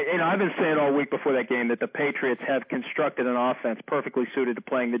 I've been saying all week before that game that the Patriots have constructed an offense perfectly suited to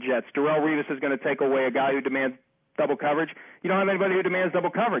playing the Jets. Darrelle Revis is going to take away a guy who demands double coverage. You don't have anybody who demands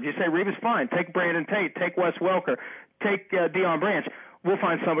double coverage. You say, Revis, fine. Take Brandon Tate. Take Wes Welker. Take Deion Branch. We'll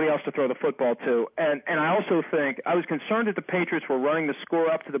find somebody else to throw the football to. And I also think I was concerned that the Patriots were running the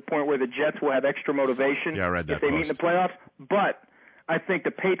score up to the point where the Jets will have extra motivation if they meet in the playoffs. But I think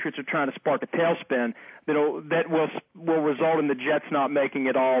the Patriots are trying to spark a tailspin that will result in the Jets not making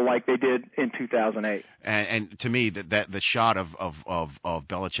it all like they did in 2008. And to me, that the shot of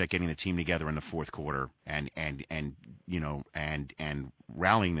Belichick getting the team together in the fourth quarter and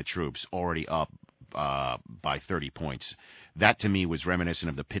rallying the troops already up by 30 points. That, to me, was reminiscent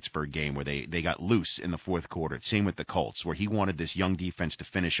of the Pittsburgh game where they got loose in the fourth quarter. Same with the Colts, where he wanted this young defense to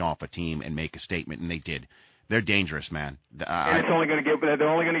finish off a team and make a statement, and they did. They're dangerous, man. And they're only going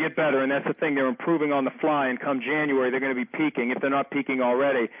to get better, and that's the thing. They're improving on the fly, and come January, they're going to be peaking if they're not peaking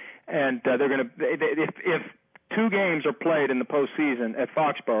already. And they're going to if 2 games are played in the postseason at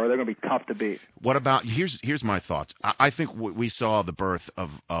Foxborough, they're going to be tough to beat. What about here's my thoughts. I think we saw the birth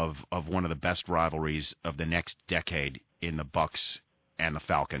of one of the best rivalries of the next decade in the Bucs and the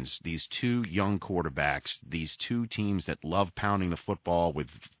Falcons. These 2 young quarterbacks, these 2 teams that love pounding the football with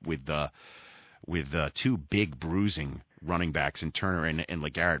 2 big bruising running backs in Turner and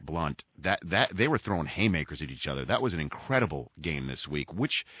LeGarrette Blount. That they were throwing haymakers at each other. That was an incredible game this week.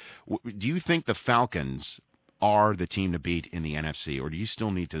 Do you think the Falcons are the team to beat in the NFC, or do you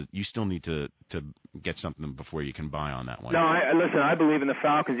still need to get something before you can buy on that one? No, listen, I believe in the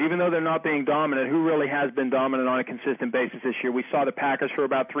Falcons. Even though they're not being dominant, who really has been dominant on a consistent basis this year? We saw the Packers for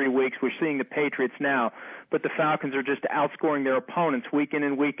about 3 weeks. We're seeing the Patriots now. But the Falcons are just outscoring their opponents week in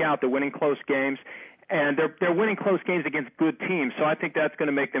and week out. They're winning close games. And they're winning close games against good teams, so I think that's going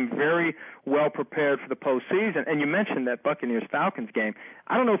to make them very well prepared for the postseason. And you mentioned that Buccaneers-Falcons game.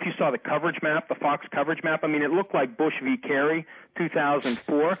 I don't know if you saw the coverage map, the Fox coverage map. I mean, it looked like Bush v. Carey,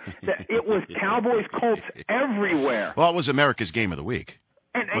 2004. It was Cowboys-Colts everywhere. Well, it was America's Game of the Week.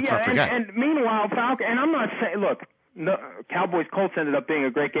 Let's not forget. And meanwhile, Falcons, and I'm not saying, look, Cowboys-Colts ended up being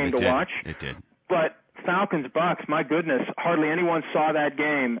a great game to watch. It did. But Falcons-Bucks, my goodness, hardly anyone saw that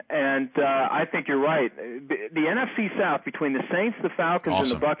game, and I think you're right. The NFC South, between the Saints, the Falcons,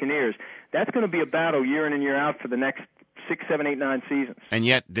 and the Buccaneers, that's going to be a battle year in and year out for the next 6, 7, 8, 9 seasons. And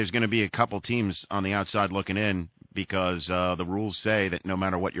yet there's going to be a couple teams on the outside looking in because the rules say that no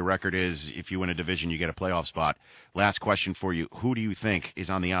matter what your record is, if you win a division, you get a playoff spot. Last question for you. Who do you think is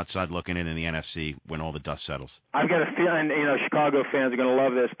on the outside looking in the NFC when all the dust settles? I've got a feeling, Chicago fans are going to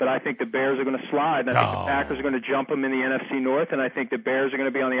love this, but I think the Bears are going to slide. And I think the Packers are going to jump them in the NFC North, and I think the Bears are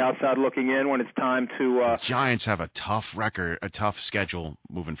going to be on the outside looking in when it's time to... The Giants have a tough record, a tough schedule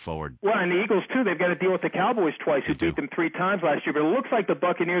moving forward. Well, and the Eagles, too. They've got to deal with the Cowboys twice, who beat them 3 times last year. But it looks like the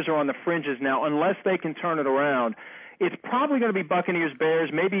Buccaneers are on the fringes now, unless they can turn it around. It's probably going to be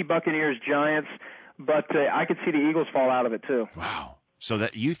Buccaneers-Bears, maybe Buccaneers-Giants, but I could see the Eagles fall out of it, too. Wow. So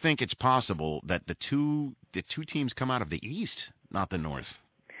that you think it's possible that the two teams come out of the East, not the North?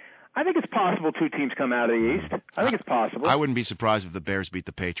 I think it's possible 2 teams come out of the East. I think it's possible. I wouldn't be surprised if the Bears beat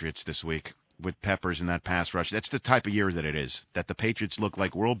the Patriots this week with Peppers and that pass rush. That's the type of year that it is, that the Patriots look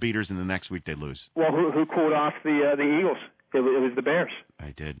like world beaters and the next week they lose. Well, who cooled off the Eagles? It was the Bears.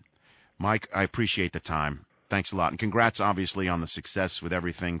 I did. Mike, I appreciate the time. Thanks a lot, and congrats, obviously, on the success with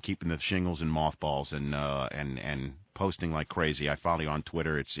everything, keeping the shingles and mothballs, and posting like crazy. I follow you on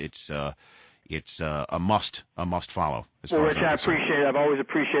Twitter. It's a must follow. Well, Rich, I appreciate it. I've always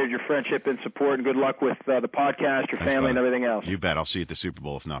appreciated your friendship and support, and good luck with the podcast, your family, and everything else. You bet. I'll see you at the Super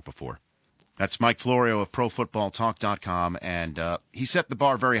Bowl, if not before. That's Mike Florio of ProFootballTalk.com, and he set the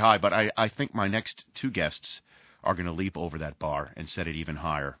bar very high, but I think my next 2 guests are going to leap over that bar and set it even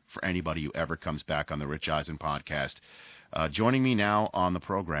higher for anybody who ever comes back on the Rich Eisen podcast. Joining me now on the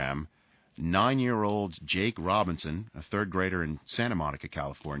program, 9-year-old Jake Robinson, a 3rd grader in Santa Monica,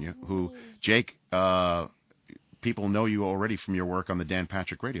 California, who, Jake, people know you already from your work on the Dan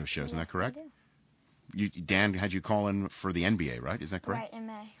Patrick radio show. Isn't that correct? Dan had you call in for the NBA, right? Is that correct? Right, in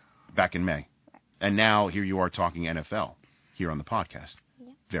May. Back in May. Right. And now here you are talking NFL here on the podcast.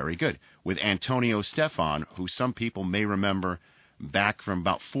 Very good. With Antonio Stefan, who some people may remember back from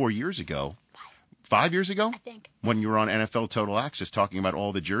about 4 years ago. 5 years ago? I think. When you were on NFL Total Access talking about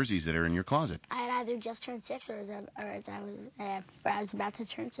all the jerseys that are in your closet. I had either just turned 6 or I was about to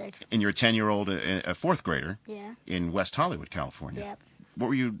turn 6. And you're a 10-year-old, a 4th grader. Yeah. In West Hollywood, California.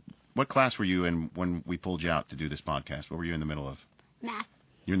 Yep. What class were you in when we pulled you out to do this podcast? What were you in the middle of? Math.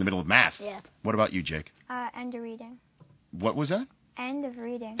 You're in the middle of math? Yes. What about you, Jake? End of reading. What was that? End of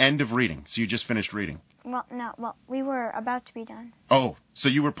reading. End of reading. So you just finished reading? Well, no. Well, we were about to be done. Oh, so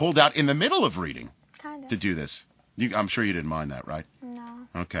you were pulled out in the middle of reading? Kind of. To do this. I'm sure you didn't mind that, right? No.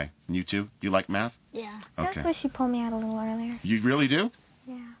 Okay. And you too? You like math? Yeah. Okay. I just wish you pulled me out a little earlier. You really do?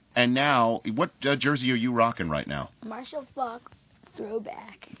 Yeah. And now, what jersey are you rocking right now? Marshall Faulk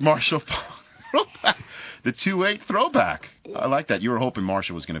throwback. Marshall Faulk throwback. The 2-8 throwback. Yeah. I like that. You were hoping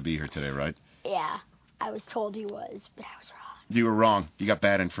Marshall was going to be here today, right? Yeah. I was told he was, but I was wrong. You were wrong. You got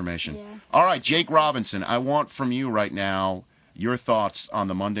bad information. Yeah. All right, Jake Robinson, I want from you right now your thoughts on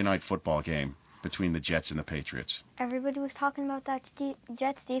the Monday Night Football game between the Jets and the Patriots. Everybody was talking about that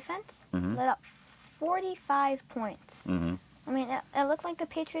Jets defense. Mm-hmm. Let up 45 points. Mm-hmm. I mean, it looked like the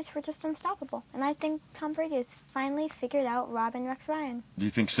Patriots were just unstoppable. And I think Tom Brady has finally figured out Robin Rex Ryan. Do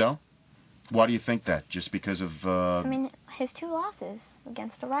you think so? Why do you think that? Just because of... I mean, his 2 losses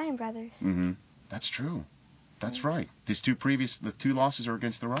against the Ryan brothers. Mm-hmm. That's true. That's right. The 2 losses are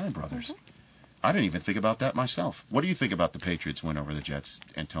against the Ryan brothers. Mm-hmm. I didn't even think about that myself. What do you think about the Patriots win over the Jets,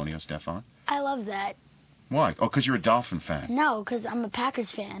 Antonio Stefan? I love that. Why? Oh, because you're a Dolphin fan. No, because I'm a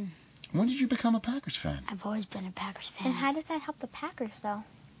Packers fan. When did you become a Packers fan? I've always been a Packers fan. And how does that help the Packers, though?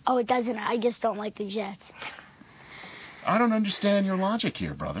 Oh, it doesn't. I just don't like the Jets. I don't understand your logic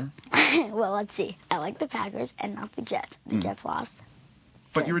here, brother. Well, let's see. I like the Packers and not the Jets. The Jets lost.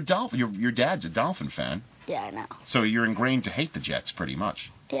 But you're a Dolphin. Your dad's a Dolphin fan. Yeah, I know. So you're ingrained to hate the Jets pretty much.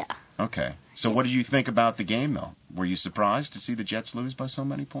 Yeah. Okay. So what did you think about the game, though? Were you surprised to see the Jets lose by so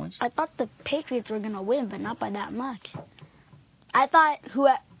many points? I thought the Patriots were going to win, but not by that much. I thought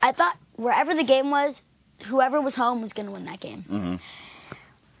wherever the game was, whoever was home was going to win that game. Mm-hmm.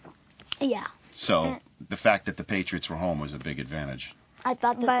 Yeah. So the fact that the Patriots were home was a big advantage. I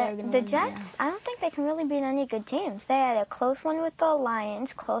thought that they were going to win. The Jets, I don't think they can really beat any good teams. They had a close one with the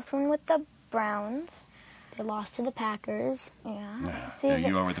Lions, close one with the Browns. They lost to the Packers. Yeah. There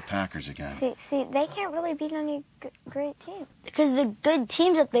you are with the Packers again. See, they can't really beat any great teams. Because the good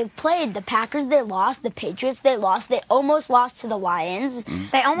teams that they've played, the Packers, they lost. The Patriots, they lost. They almost lost to the Lions. Mm-hmm.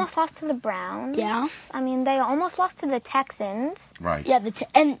 They almost lost to the Browns. Yeah. I mean, they almost lost to the Texans. Right. Yeah,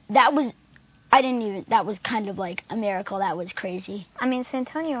 and that was... that was kind of like a miracle. That was crazy. I mean,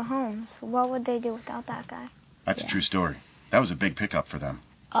 Santonio Holmes, what would they do without that guy? That's a true story. That was a big pickup for them.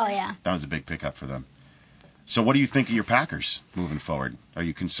 Oh, yeah. That was a big pickup for them. So what do you think of your Packers moving forward? Are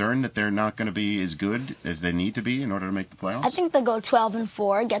you concerned that they're not going to be as good as they need to be in order to make the playoffs? I think they'll go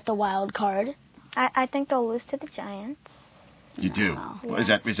 12-4, get the wild card. I think they'll lose to the Giants. You do? Yeah.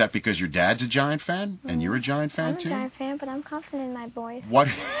 Is that because your dad's a Giant fan and you're a Giant fan too? I'm a Giant fan, but I'm confident in my boys. What?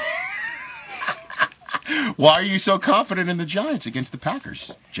 Why are you so confident in the Giants against the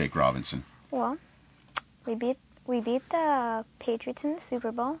Packers, Jake Robinson? Well, we beat the Patriots in the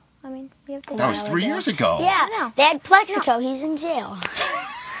Super Bowl. I mean, we have to. That was 3 years ago. Yeah, no. They had Plexico. No. He's in jail.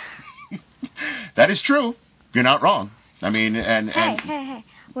 That is true. You're not wrong. I mean, Hey.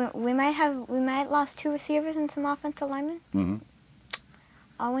 We might lost 2 receivers and some offensive linemen. Mm-hmm.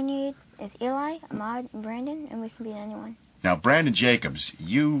 All we need is Eli, Ahmad, Brandon, and we can beat anyone. Now, Brandon Jacobs,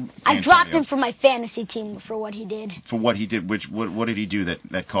 I dropped him from my fantasy team for what he did. For what he did, what did he do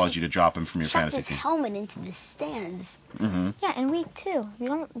that caused you to drop him from your fantasy team? Chucked his helmet into the stands. Mm-hmm. Yeah, in week 2. You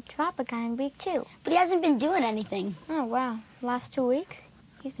don't drop a guy in week 2. But he hasn't been doing anything. Oh, wow. Last 2 weeks,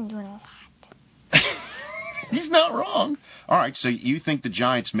 he's been doing a lot. He's not wrong. All right, so you think the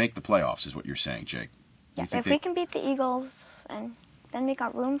Giants make the playoffs is what you're saying, Jake? Yeah, if we can beat the Eagles, and then we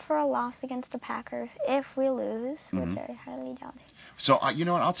got room for a loss against the Packers if we lose, which I highly doubt it. So, you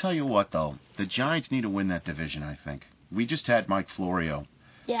know what, I'll tell you what, though. The Giants need to win that division, I think. We just had Mike Florio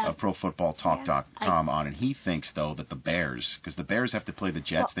of ProFootballTalk.com on, and he thinks, though, that the Bears, because the Bears have to play the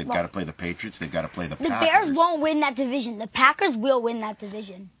Jets, they've got to play the Patriots, they've got to play the Packers. The Bears won't win that division. The Packers will win that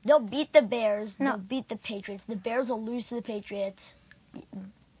division. They'll beat the Bears. No. They'll beat the Patriots. The Bears will lose to the Patriots.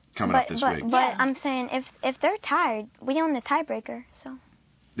 Coming up this week. But I'm saying, if they're tied, we own the tiebreaker, so...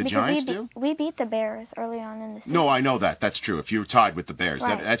 The Giants do? We beat the Bears early on in the season. No, I know that. That's true. If you're tied with the Bears,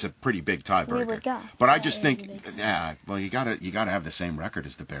 right. that's a pretty big tiebreaker. We would go. But I just think, well, you gotta have the same record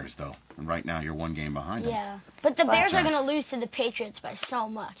as the Bears, though. And right now, you're 1 game behind them. Yeah, but the Bears are going to lose to the Patriots by so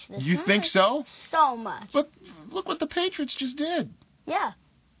much. You think so? So much. But look what the Patriots just did. Yeah.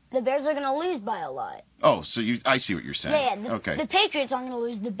 The Bears are going to lose by a lot. Oh, so I see what you're saying. Yeah, okay. The Patriots aren't going to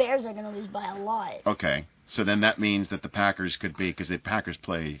lose. The Bears are going to lose by a lot. Okay. So then that means that the Packers could be, because the Packers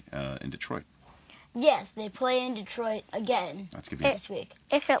play in Detroit. Yes, they play in Detroit again this week.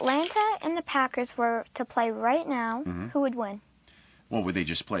 If Atlanta and the Packers were to play right now, who would win? Well, they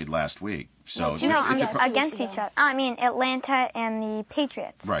just played last week. So against each other. I mean, Atlanta and the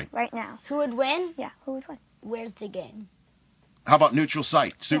Patriots. Right now. Who would win? Yeah, who would win? Where's the game? How about neutral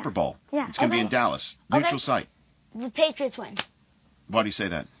site, Super Bowl? Yeah. It's going to be in Dallas. Neutral site. The Patriots win. Why do you say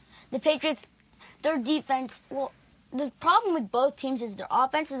that? The Patriots, their defense, well, the problem with both teams is their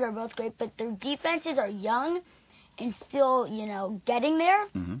offenses are both great, but their defenses are young and still, getting there.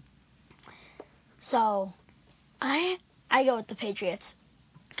 Mm-hmm. So, I go with the Patriots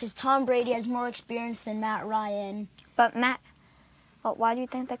because Tom Brady has more experience than Matt Ryan. But why do you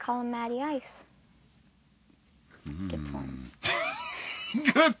think they call him Matty Ice? Good point.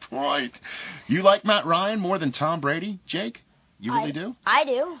 Good point. You like Matt Ryan more than Tom Brady, Jake? You really do? I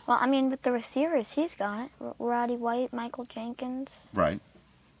do. Well, I mean, with the receivers he's got, Roddy White, Michael Jenkins. Right.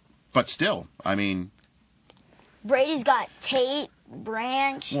 But still, I mean... Brady's got Tate,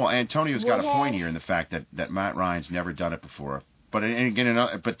 Branch. Well, Antonio's got a point here in the fact that Matt Ryan's never done it before. But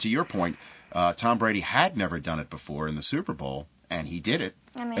but to your point, Tom Brady had never done it before in the Super Bowl, and he did it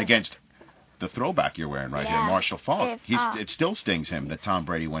against... the throwback you're wearing right here, Marshall Faulk. It still stings him that Tom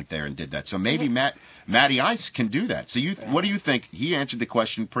Brady went there and did that. So maybe Matty Ice can do that. So what do you think? He answered the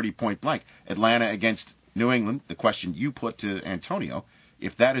question pretty point blank. Atlanta against New England, the question you put to Antonio,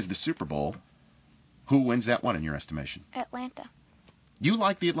 if that is the Super Bowl, who wins that one in your estimation? Atlanta. You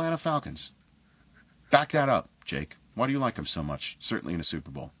like the Atlanta Falcons. Back that up, Jake. Why do you like them so much, certainly in a Super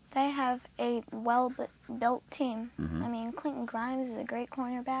Bowl? They have have a well-built team. Mm-hmm. I mean, Clinton Grimes is a great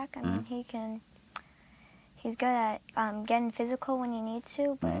cornerback. I mean, he's good at getting physical when he needs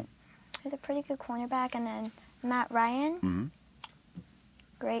to, but he's a pretty good cornerback. And then Matt Ryan,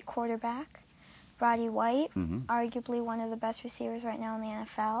 great quarterback. Roddy White, arguably one of the best receivers right now in the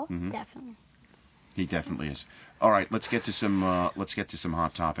NFL. Definitely. He definitely is. All right, let's get to some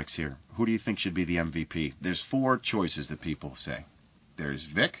hot topics here. Who do you think should be the MVP? There's 4 choices that people say. There's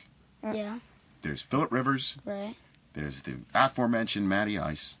Vic. Yeah. There's Phillip Rivers. Right. There's the aforementioned Matty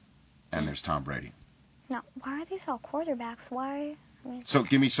Ice, and there's Tom Brady. Now, why are these all quarterbacks? Why? I mean, So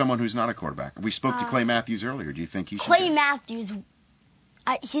give me someone who's not a quarterback. We spoke to Clay Matthews earlier. Do you think he should? Clay Matthews.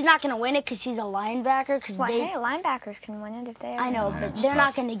 He's not going to win it because he's a linebacker. Hey, linebackers can win it if they. I know, but they're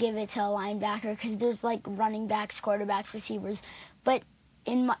not going to give it to a linebacker because there's like running backs, quarterbacks, receivers. But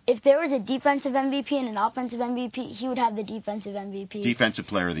if there was a defensive MVP and an offensive MVP, he would have the defensive MVP. Defensive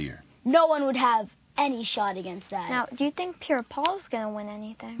Player of the Year. No one would have any shot against that. Now, do you think Pierre Paul's going to win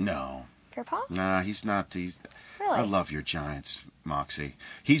anything? No. Pierre Paul? Nah, he's not. Really? I love your Giants, Moxie.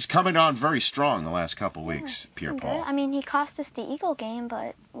 He's coming on very strong the last couple weeks, Pierre Paul. I mean, he cost us the Eagle game,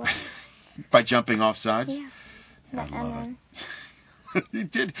 but... By jumping off sides? Yeah. I love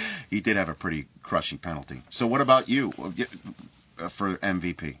it. He did have a pretty crushing penalty. So what about you for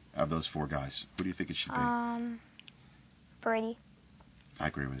MVP of those 4 guys? Who do you think it should be? Brady. I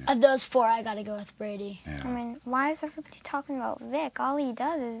agree with you. Of those 4, I got to go with Brady. Yeah. I mean, why is everybody talking about Vic? All he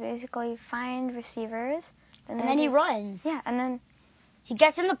does is basically find receivers. And then he runs. Yeah, and then... He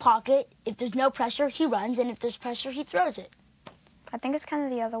gets in the pocket. If there's no pressure, he runs. And if there's pressure, he throws it. I think it's kind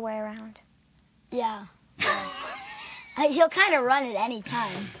of the other way around. Yeah. He'll kind of run at any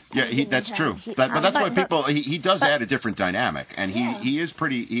time. Yeah, that's true. But that's why people... He does add a different dynamic. And he is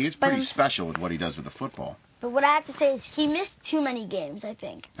pretty special with what he does with the football. But what I have to say is he missed too many games, I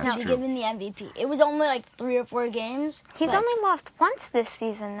think, to be given the MVP. It was only like 3 or 4 games. He's only lost once this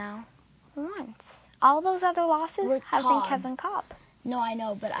season now. Once. All those other losses have been Kevin Cobb. No, I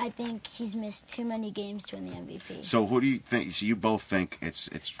know, but I think he's missed too many games to win the MVP. So who do you think? So you both think it's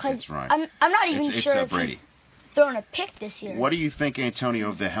right. I'm not even sure if Brady. he's thrown a pick this year. What do you think, Antonio,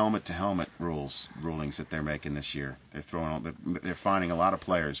 of the helmet-to-helmet rulings that they're making this year? They're finding a lot of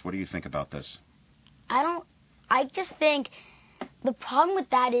players. What do you think about this? I just think the problem with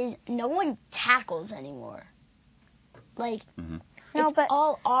that is no one tackles anymore. Like, it's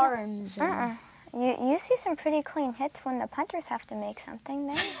all arms. You see some pretty clean hits when the punters have to make something.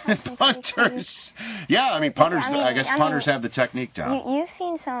 Punters? Yeah, I mean, punters, I guess punters have the technique down. You've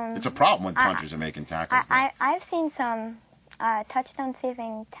seen some... It's a problem when punters are making tackles. I've seen some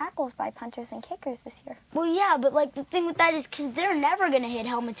touchdown-saving tackles by punters and kickers this year. Well, yeah, but like the thing with that is because they're never going to hit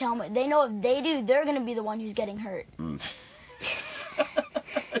helmet-to-helmet. They know if they do, they're going to be the one who's getting hurt.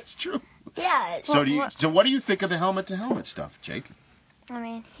 That's true. Yeah. So what do you think of the helmet-to-helmet stuff, Jake? I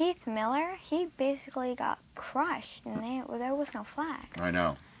mean, Heath Miller, he basically got crushed, and there was no flag. I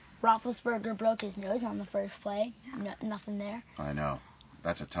know. Roethlisberger broke his nose on the first play. No, nothing there. I know.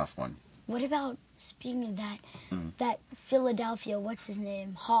 That's a tough one. What about, speaking of that, that Philadelphia, what's his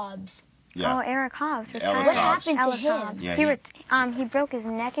name, Hobbs? Yeah. Oh, Eric Hobbs. What happened to him? Yeah, he broke his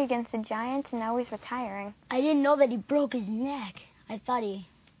neck against the Giants, and now he's retiring. I didn't know that he broke his neck. I thought he...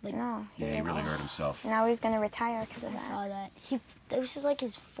 No. He really hurt himself. Now he's going to retire because of that. I saw that. It was just like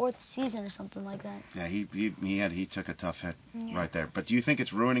his 4th season or something like that. Yeah, he took a tough hit right there. But do you think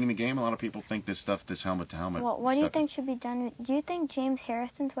it's ruining the game? A lot of people think this helmet-to-helmet... Well, what do you think should be done? Do you think James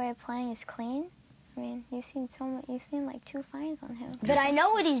Harrison's way of playing is clean? I mean, you've seen like 2 fines on him. But I know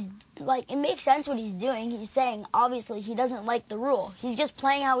what he's like. It makes sense what he's doing. He's saying obviously he doesn't like the rule. He's just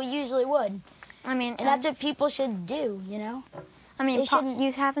playing how he usually would. I mean, and that's what people should do, you know. I mean,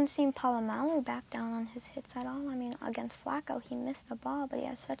 you haven't seen Polamalu back down on his hits at all. I mean, against Flacco, he missed the ball, but he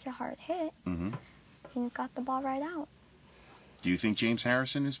had such a hard hit. He got the ball right out. Do you think James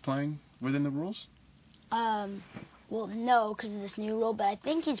Harrison is playing within the rules? Well, no, because of this new rule, but I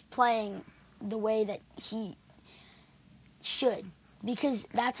think he's playing the way that he should, because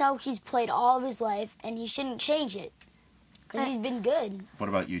that's how he's played all of his life, and he shouldn't change it, because he's been good. What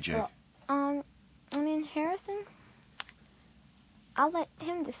about you, Jake? I mean, Harrison, I'll let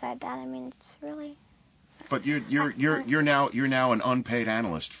him decide that. I mean, it's really... But you're now an unpaid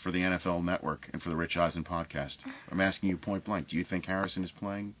analyst for the NFL Network and for the Rich Eisen podcast. I'm asking you point blank. Do you think Harrison is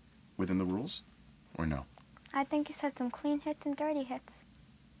playing within the rules, or no? I think he's had some clean hits and dirty hits.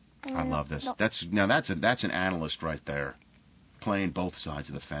 I love this. That's an analyst right there, playing both sides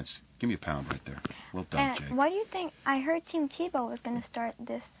of the fence. Give me a pound right there. Well done, Jake. What do you think? I heard Team Tebow was going to start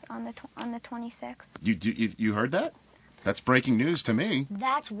this on the 26th. You heard that? That's breaking news to me.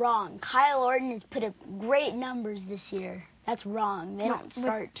 That's wrong. Kyle Orton has put up great numbers this year. That's wrong. They don't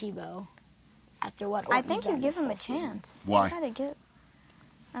start Tebow after what Orton's I think you done give this him a whole season. chance. Why? You gotta give.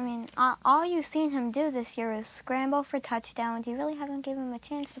 I mean, all you've seen him do this year is scramble for touchdowns. You really haven't given him a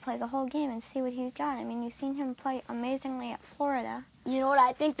chance to play the whole game and see what he's got. I mean, you've seen him play amazingly at Florida. You know what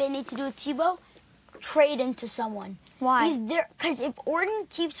I think they need to do with Tebow? Trade him to someone. Why? He's there because if Orton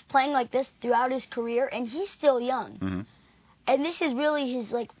keeps playing like this throughout his career, and he's still young, and this is really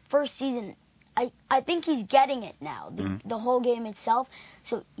his first season, I think he's getting it now, the whole game itself.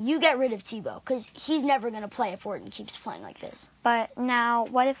 So you get rid of Tebow because he's never going to play if Orton keeps playing like this. But now,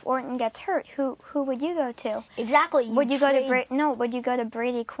 what if Orton gets hurt? Who would you go to? Exactly. Would you go to Would you go to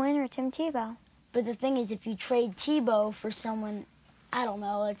Brady Quinn or Tim Tebow? But the thing is, if you trade Tebow for someone, I don't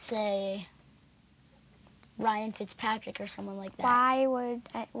know, let's say Ryan Fitzpatrick or someone like that.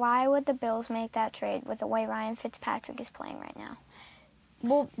 Why would the Bills make that trade with the way Ryan Fitzpatrick is playing right now?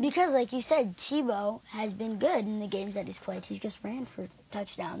 Well, because like you said, Tebow has been good in the games that he's played. He's just ran for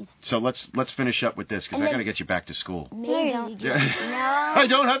touchdowns. So let's finish up with this because I got to get you back to school. Maybe. No, No. I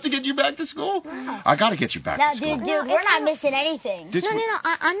don't have to get you back to school. No. I got to get you back to school. Dude, we're not missing anything. No,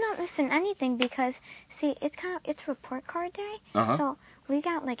 I'm not missing anything because see, it's report card day. So we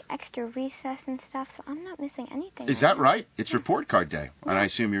got extra recess and stuff, so I'm not missing anything. Is that right? It's report card day, and I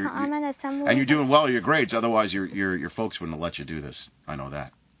assume I'm at assembly. And you're doing well in your grades. Otherwise, your folks wouldn't have let you do this. I know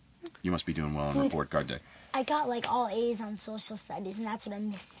that. You must be doing well on report card day. I got all A's on social studies, and that's what I'm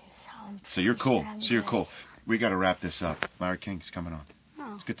missing. So you're cool. Cool. We got to wrap this up. Larry King's coming on.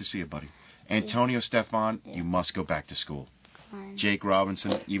 Oh. It's good to see you, buddy. Antonio Stefan, you must go back to school. Fine. Jake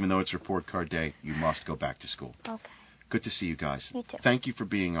Robinson, even though it's report card day, you must go back to school. Okay. Good to see you guys. You too. Thank you for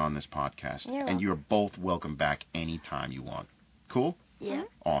being on this podcast. You're and you're both welcome back anytime you want. Cool? Yeah.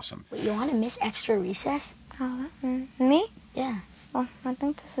 Awesome. Wait, you want to miss extra recess? Me? Yeah. Well, I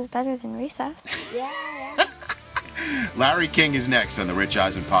think this is better than recess. Yeah. Larry King is next on the Rich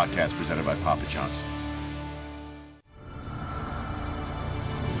Eisen podcast presented by Papa John's.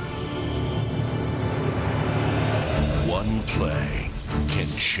 One play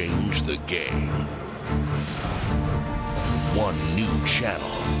can change the game. One new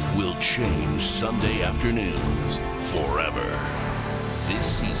channel will change Sunday afternoons forever. This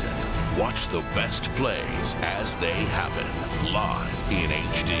season, watch the best plays as they happen live in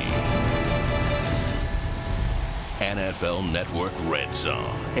HD. NFL Network Red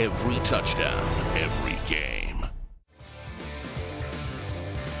Zone. Every touchdown, every game.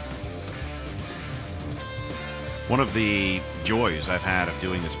 One of the joys I've had of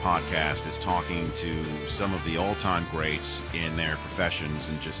doing this podcast is talking to some of the all-time greats in their professions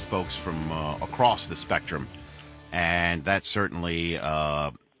and just folks from across the spectrum. And that certainly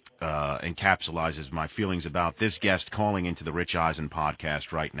encapsulates my feelings about this guest calling into the Rich Eisen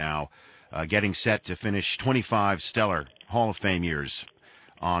podcast right now, getting set to finish 25 stellar Hall of Fame years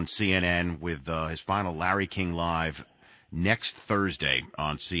on CNN with his final Larry King Live next Thursday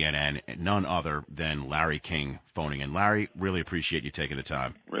on CNN, none other than Larry King phoning in. Larry, really appreciate you taking the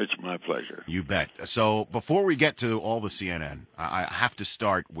time. Rich, my pleasure. You bet. So before we get to all the CNN, I have to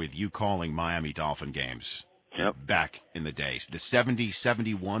start with you calling Miami Dolphin games. Yep. Back in the days. The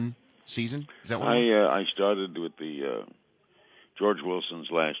 70-71 season? Is that what I started with the George Wilson's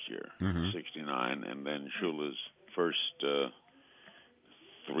last year, 69, and then Shula's first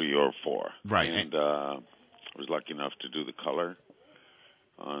 3 or 4. Right. And I was lucky enough to do the color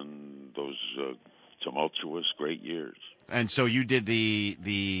on those tumultuous, great years. And so you did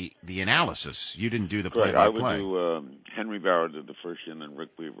the analysis. You didn't do the play-by-play. I would do Henry Barrow did the first in, and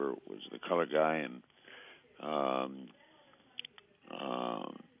Rick Weaver was the color guy, and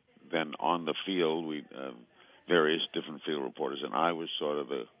then on the field, we various different field reporters, and I was sort of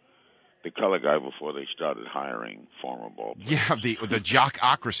the color guy before they started hiring former ball players. Yeah, the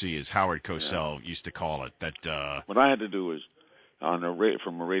jockocracy, as Howard Cosell used to call it. That what I had to do was,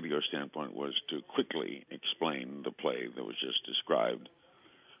 from a radio standpoint, was to quickly explain the play that was just described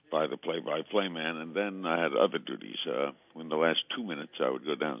by the play-by-play man, and then I had other duties. In the last 2 minutes, I would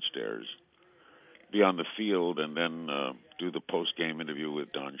go downstairs, be on the field, and then do the post-game interview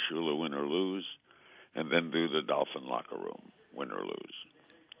with Don Shula, win or lose, and then do the Dolphin locker room, win or lose.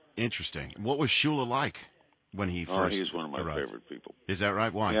 Interesting. What was Shula like when he first he's one of my arrived? favorite people. Is that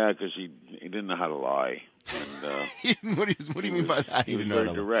right? Why? Yeah, because he didn't know how to lie. And, what do you mean by that? He was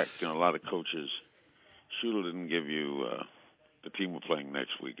very direct. A lot of coaches, Shula didn't give you the team we're playing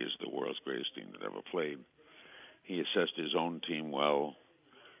next week is the world's greatest team that ever played. He assessed his own team well.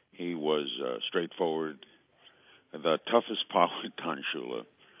 He was straightforward. The toughest part with Don Shula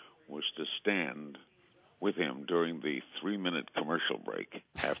was to stand with him during the 3-minute commercial break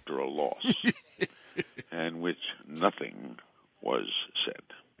after a loss, in which nothing was said.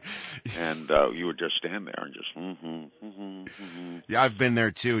 And you would just stand there and just, Yeah, I've been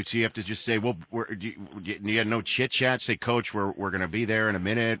there too. So you have to just say, well, you had no chit chat. Say, Coach, we're going to be there in a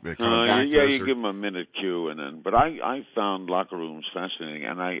minute. You give them a minute cue, and then. But I found locker rooms fascinating,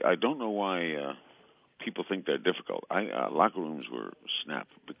 and I don't know why people think they're difficult. Locker rooms were snap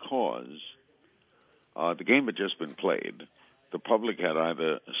because the game had just been played. The public had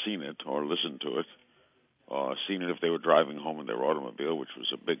either seen it or listened to it. Seen it if they were driving home in their automobile, which was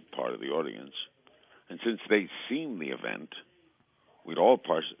a big part of the audience. And since they'd seen the event, we'd all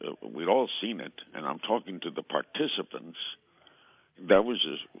seen it, and I'm talking to the participants. That was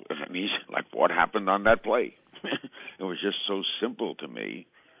just like, what happened on that play? It was just so simple to me.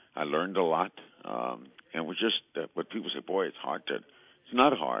 I learned a lot, and it was just what people say, boy, it's hard to. It's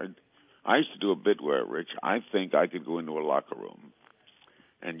not hard. I used to do a bit where, Rich, I think I could go into a locker room,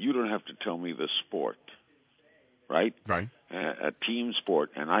 and you don't have to tell me the sport. Right? Right. A team sport,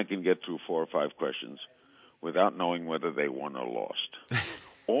 and I can get through 4 or 5 questions without knowing whether they won or lost,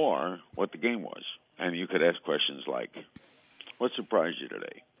 or what the game was. And you could ask questions like, what surprised you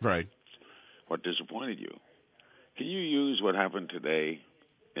today? Right. What disappointed you? Can you use what happened today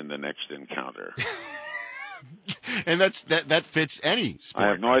in the next encounter? And that fits any sport. I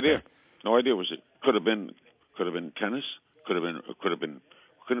have no idea. No idea. Was it could have been tennis? Could have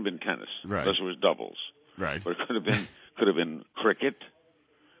been tennis. Right. Unless it was doubles. Right. But it could have been cricket,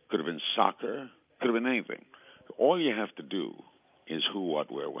 could have been soccer, could have been anything. All you have to do is who, what,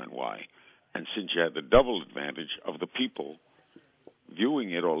 where, when, why. And since you had the double advantage of the people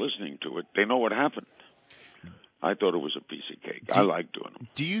viewing it or listening to it, they know what happened. I thought it was a piece of cake. I like doing them.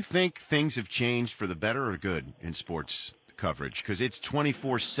 Do you think things have changed for the better or good in sports coverage? Because it's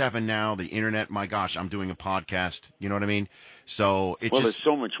 24/7 now. The internet, my gosh, I'm doing a podcast. You know what I mean? So there's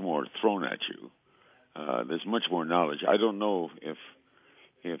so much more thrown at you. There's much more knowledge. I don't know if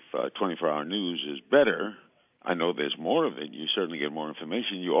 24-hour news is better. I know there's more of it. You certainly get more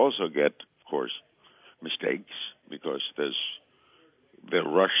information. You also get, of course, mistakes because there's the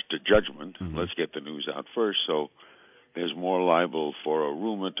rush to judgment. Mm-hmm. Let's get the news out first. So there's more liable for a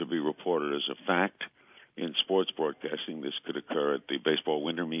rumor to be reported as a fact. In sports broadcasting, this could occur at the baseball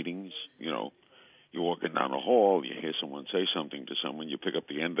winter meetings. You know, you're walking down a hall, you hear someone say something to someone, you pick up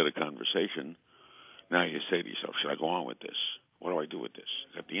the end of the conversation. Now you say to yourself, should I go on with this? What do I do with this?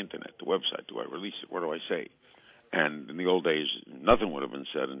 Is that the internet, the website? Do I release it? What do I say? And in the old days, nothing would have been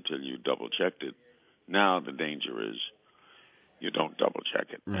said until you double-checked it. Now the danger is you don't double-check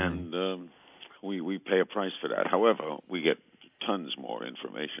it. Mm-hmm. And we pay a price for that. However, we get tons more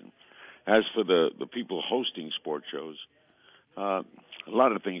information. As for the people hosting sports shows, a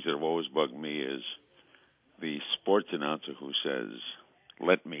lot of the things that have always bugged me is the sports announcer who says,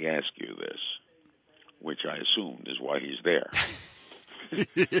 let me ask you this, which I assumed is why he's there.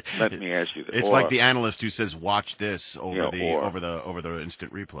 Let me ask you this. It's like the analyst who says, watch this over the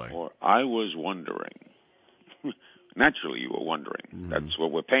instant replay. Or I was wondering. Naturally, you were wondering. Mm-hmm. That's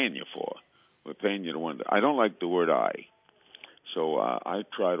what we're paying you for. We're paying you to wonder. I don't like the word I. So I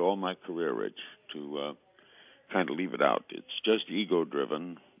tried all my career, Rich, to kind of leave it out. It's just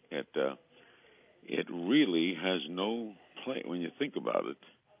ego-driven. It really has no play. When you think about it,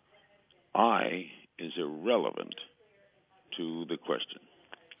 I is irrelevant to the question.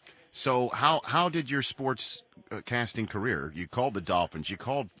 So how did your sports casting career? You called the Dolphins. You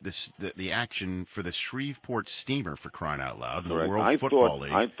called the action for the Shreveport Steamer, for crying out loud, in the World Football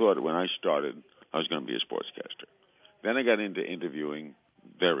League. I thought when I started I was going to be a sportscaster. Then I got into interviewing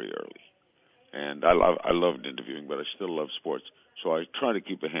very early, and I loved interviewing, but I still love sports. So I try to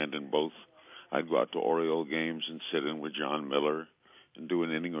keep a hand in both. I'd go out to Oriole games and sit in with John Miller and do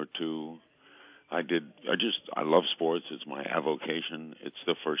an inning or two. I love sports. It's my avocation. It's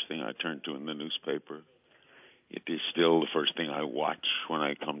the first thing I turn to in the newspaper. It is still the first thing I watch when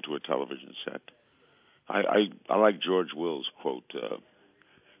I come to a television set. I like George Will's quote.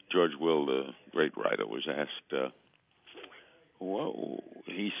 George Will, the great writer, was asked,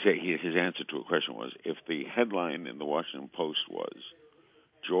 his answer to a question was, if the headline in the Washington Post was,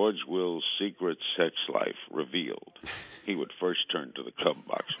 George Will's secret sex life revealed, he would first turn to the Cub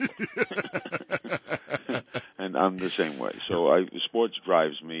box. And I'm the same way. So sports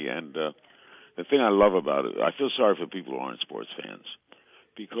drives me, and the thing I love about it, I feel sorry for people who aren't sports fans,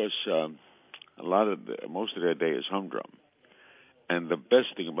 because most of their day is humdrum. And the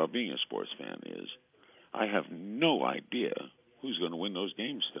best thing about being a sports fan is I have no idea who's going to win those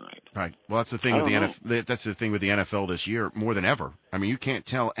games tonight. Right. Well, that's the thing with the NFL. That's the thing with the NFL this year, more than ever. I mean, you can't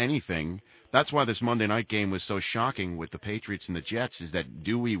tell anything That's why this Monday night game was so shocking with the Patriots and the Jets, is that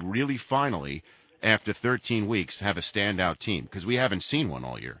do we really finally, after 13 weeks, have a standout team? Because we haven't seen one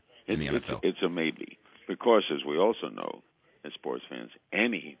all year in the NFL. It's a maybe. Because, as we also know, as sports fans,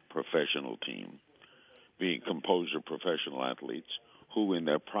 any professional team being composed of professional athletes who in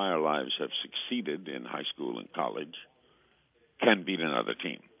their prior lives have succeeded in high school and college can beat another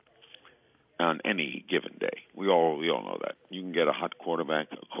team on any given day. We all know that. You can get a hot quarterback,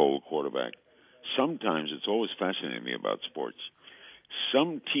 a cold quarterback. Sometimes it's always fascinating me about sports.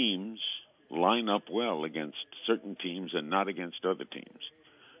 Some teams line up well against certain teams and not against other teams.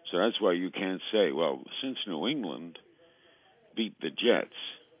 So that's why you can't say, well, since New England beat the Jets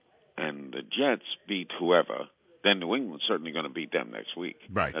and the Jets beat whoever, then New England's certainly going to beat them next week.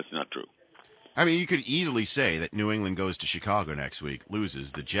 Right. That's not true. I mean, you could easily say that New England goes to Chicago next week,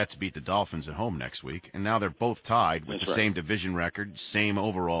 loses. The Jets beat the Dolphins at home next week, and now they're both tied with the same division record, same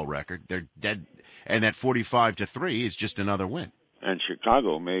overall record. They're dead, and that 45-3 is just another win. And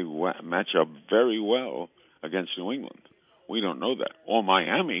Chicago may match up very well against New England. We don't know that. Or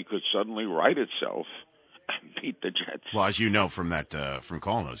Miami could suddenly right itself and beat the Jets. Well, as you know from that from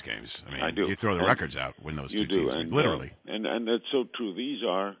calling those games, I mean, I do. You throw the records out when those two teams and, literally. And that's so true. These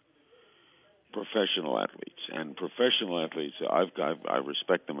are professional athletes, and professional athletes, I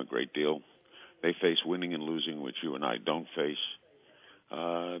respect them a great deal. They face winning and losing, which you and I don't face.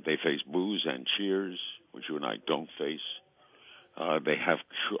 They face boos and cheers, which you and I don't face. They have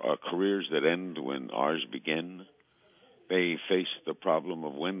careers that end when ours begin. They face the problem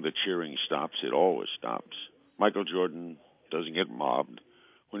of when the cheering stops. It always stops. Michael Jordan doesn't get mobbed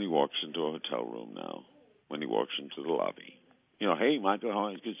when he walks into a hotel room now, when he walks into the lobby. You know, hey, Michael, how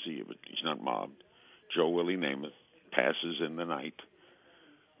good to see you, but he's not mobbed. Joe Willie Namath passes in the night.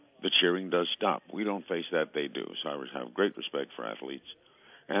 The cheering does stop. We don't face that. They do. So I have great respect for athletes.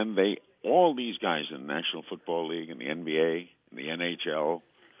 And all these guys in the National Football League, in the NBA, in the NHL,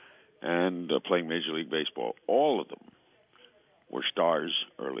 and playing Major League Baseball, all of them were stars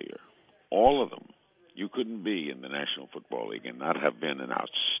earlier. All of them. You couldn't be in the National Football League and not have been an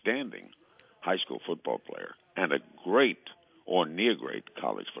outstanding high school football player and a great or near great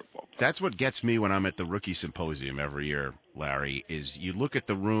college football player. That's what gets me when I'm at the rookie symposium every year, Larry, is you look at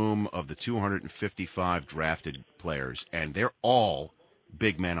the room of the 255 drafted players, and they're all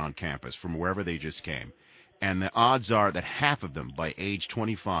big men on campus from wherever they just came. And the odds are that half of them, by age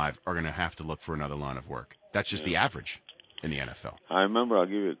 25, are going to have to look for another line of work. That's just the average in the NFL. I remember, I'll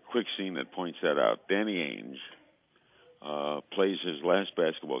give you a quick scene that points that out. Danny Ainge plays his last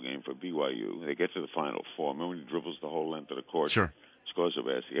basketball game for BYU. They get to the Final Four. Remember when he dribbles the whole length of the court? Sure. Scores a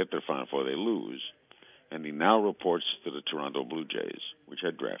basket. They get to the Final Four. They lose. And he now reports to the Toronto Blue Jays, which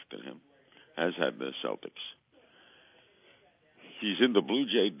had drafted him, as had the Celtics. He's in the Blue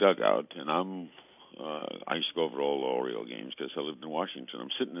Jay dugout, and I used to go over to all the Oriole games because I lived in Washington. I'm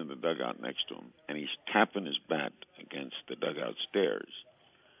sitting in the dugout next to him, and he's tapping his bat against the dugout stairs.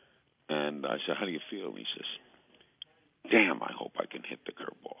 And I said, how do you feel? And he says, damn, I hope I can hit the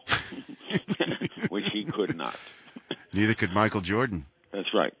curveball, which he could not. Neither could Michael Jordan.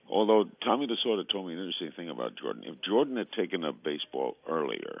 That's right. Although Tommy DeSorda told me an interesting thing about Jordan. If Jordan had taken up baseball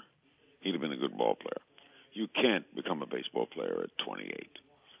earlier, he'd have been a good ball player. You can't become a baseball player at 28.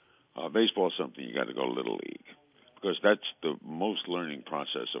 Baseball is something you got to go Little League, because that's the most learning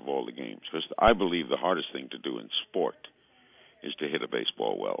process of all the games. Because I believe the hardest thing to do in sport is to hit a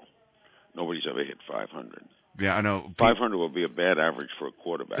baseball well. Nobody's ever hit 500. Yeah, I know. 500 will be a bad average for a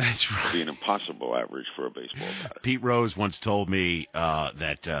quarterback. That's right. It'll be an impossible average for a baseball batter. Pete Rose once told me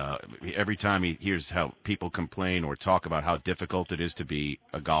that every time he hears how people complain or talk about how difficult it is to be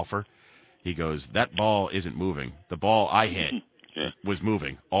a golfer, he goes, that ball isn't moving. The ball I hit was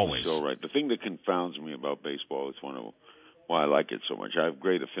moving, always. So right. The thing that confounds me about baseball is one of why I like it so much. I have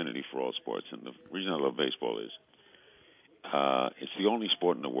great affinity for all sports, and the reason I love baseball is it's the only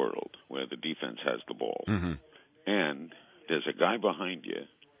sport in the world where the defense has the ball. Mm-hmm. And there's a guy behind you,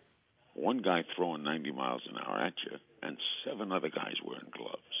 one guy throwing 90 miles an hour at you, and 7 other guys wearing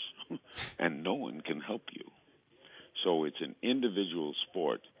gloves. And no one can help you. So it's an individual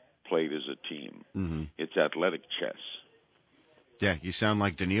sport played as a team. Mm-hmm. It's athletic chess. Yeah, you sound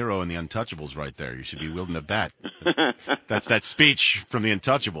like De Niro in The Untouchables right there. You should be wielding a bat. That's that speech from The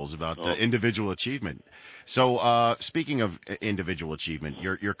Untouchables about individual achievement. So speaking of individual achievement,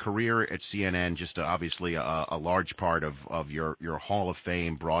 your career at CNN, just obviously a large part of your Hall of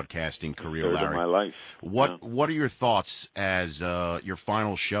Fame broadcasting career, Third Larry. of my life. What are your thoughts as your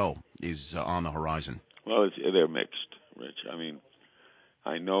final show is on the horizon? Well, they're mixed, Rich. I mean,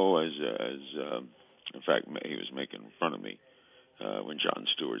 I know as in fact, he was making fun of me. when Jon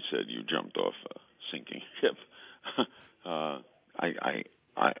Stewart said you jumped off a sinking ship. I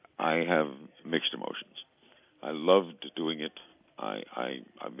have mixed emotions. I loved doing it.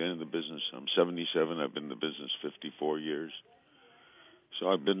 I've been in the business. I'm 77. I've been in the business 54 years. So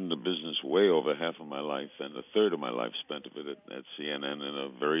I've been in the business way over half of my life, and a third of my life spent of it at CNN in a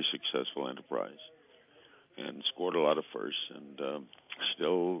very successful enterprise, and scored a lot of firsts, and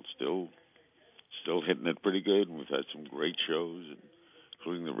still hitting it pretty good. And we've had some great shows,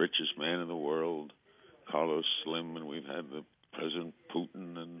 including The Richest Man in the World, Carlos Slim, and we've had the President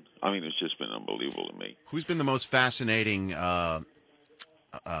Putin, and I mean, it's just been unbelievable to me. Who's been the most fascinating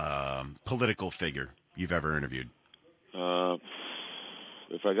political figure you've ever interviewed?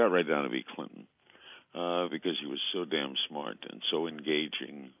 If I got right down to be Clinton, because he was so damn smart and so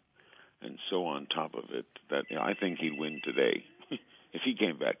engaging and so on top of it that I think he'd win today. If he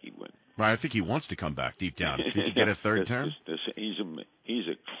came back, he'd win. Right, I think he wants to come back deep down. If he could get a third term? He's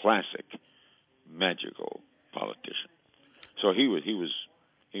a classic, magical politician. So he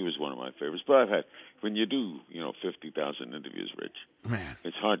was one of my favorites. But I've had, when you do 50,000 interviews, Rich, man,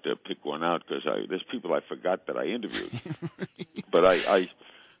 it's hard to pick one out because there's people I forgot that I interviewed. But I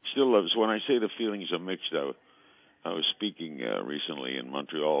still love. So when I say the feelings are mixed, I was speaking recently in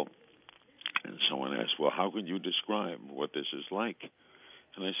Montreal, and someone asked, "Well, how can you describe what this is like?"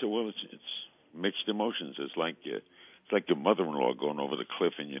 And I said, "Well, it's mixed emotions. It's like your mother-in-law going over the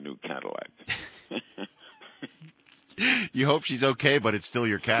cliff in your new Cadillac." You hope she's okay, but it's still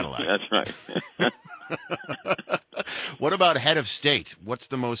your Cadillac. That's right. What about head of state? What's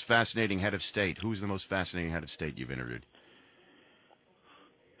the most fascinating head of state? Who's the most fascinating head of state you've interviewed?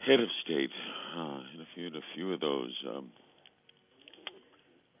 Head of state. A few of those.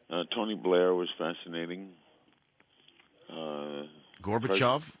 Tony Blair was fascinating.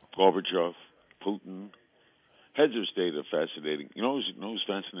 Gorbachev? Gorbachev. Putin. Heads of state are fascinating. You know who's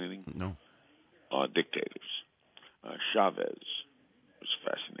fascinating? No. Dictators. Chavez was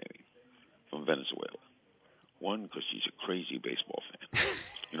fascinating, from Venezuela. One, because he's a crazy baseball fan.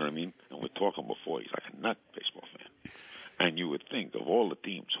 You know what I mean? And we're talking before, he's like a nut baseball fan. And you would think, of all the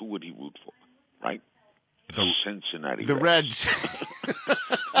teams, who would he root for, right? The Cincinnati Reds.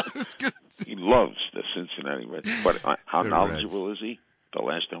 He loves the Cincinnati Reds. But how knowledgeable is he? The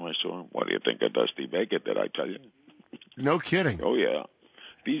last time I saw him, what do you think of Dusty Baker, did I tell you? No kidding. Oh, yeah.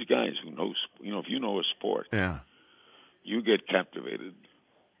 These guys who know, if you know a sport, yeah, you get captivated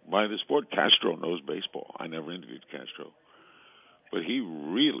by the sport. Castro knows baseball. I never interviewed Castro, but he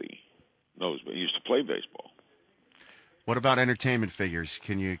really knows. But he used to play baseball. What about entertainment figures?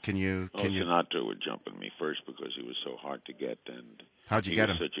 Can you? Sinatra would jump in me first because he was so hard to get, and how'd you get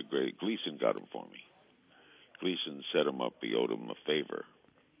him? Such a great. Gleason got him for me. Gleason set him up. He owed him a favor,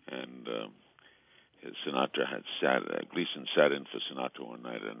 and Sinatra had Gleason sat in for Sinatra one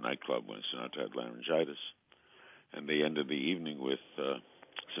night at a nightclub when Sinatra had laryngitis. And they ended the evening with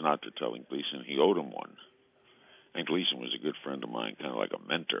Sinatra telling Gleason he owed him one. And Gleason was a good friend of mine, kind of like a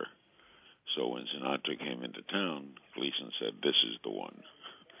mentor. So when Sinatra came into town, Gleason said, "This is the one."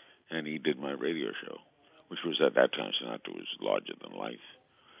 And he did my radio show, which was at that time Sinatra was larger than life.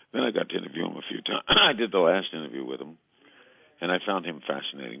 Then I got to interview him a few times. I did the last interview with him, and I found him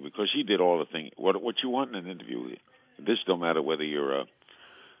fascinating because he did all the things. What you want in an interview, this don't matter whether you're a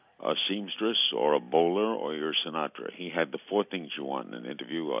seamstress or a bowler or you're Sinatra. He had the four things you want in an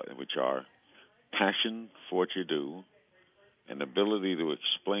interview, which are passion for what you do, an ability to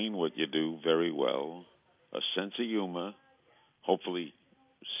explain what you do very well, a sense of humor, hopefully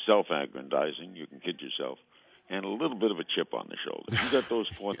self-aggrandizing, you can kid yourself, and a little bit of a chip on the shoulder. You got those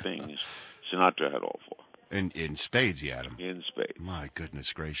four things, Sinatra had all four. In spades, he had them. In spades. My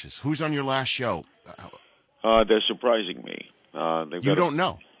goodness gracious. Who's on your last show? They're surprising me. You don't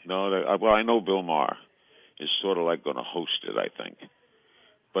know? No, well, I know Bill Maher is sort of like going to host it, I think.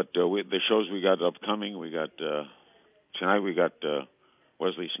 But the shows we got upcoming, we got tonight. We got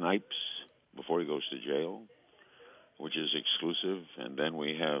Wesley Snipes before he goes to jail, which is exclusive, and then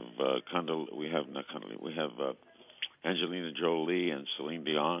we have Angelina Jolie and Celine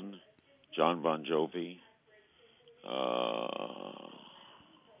Dion, John Bon Jovi.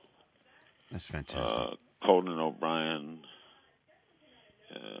 That's fantastic. Conan O'Brien.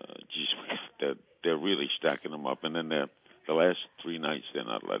 They're really stacking them up, and then the last 3 nights they're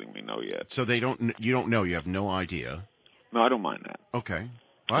not letting me know yet. So you don't know, you have no idea. No, I don't mind that. Okay,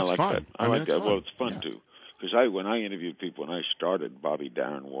 well, that's fun. I like that. Fun. Well, it's fun too, because when I interviewed people when I started, Bobby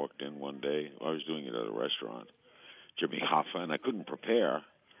Darin walked in one day. I was doing it at a restaurant, Jimmy Hoffa, and I couldn't prepare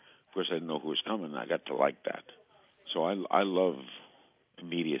because I didn't know who was coming. I got to like that, so I love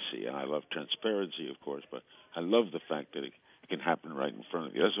immediacy and I love transparency, of course, but I love the fact that It can happen right in front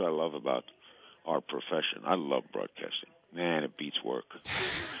of you. That's what I love about our profession. I love broadcasting. Man, it beats work.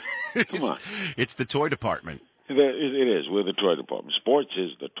 Come on. It's the toy department. It is. We're the toy department. Sports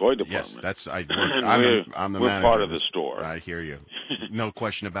is the toy department. Yes, that's. I'm the we're manager. Part of the store. I hear you. No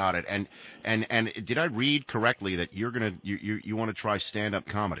question about it. And did I read correctly that you want to try stand-up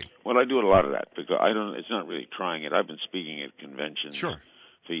comedy? Well, I do a lot of that because I don't. It's not really trying it. I've been speaking at conventions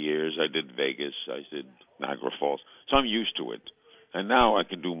for years. I did Vegas. I did Niagara Falls. So I'm used to it. And now I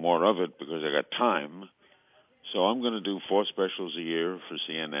can do more of it because I got time. So I'm going to do 4 specials a year for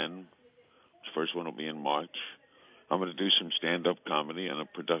CNN. The first one will be in March. I'm going to do some stand-up comedy and a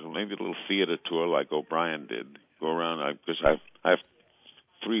production, maybe a little theater tour like O'Brien did. Go around because I have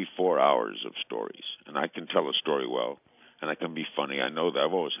 3-4 hours of stories, and I can tell a story well, and I can be funny. I know that.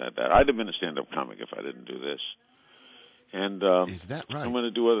 I've always had that. I'd have been a stand-up comic if I didn't do this. And is that right? I'm going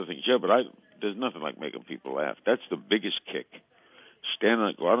to do other things. Yeah, but there's nothing like making people laugh. That's the biggest kick.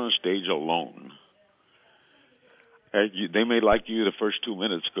 Go out on stage alone. They may like you the first 2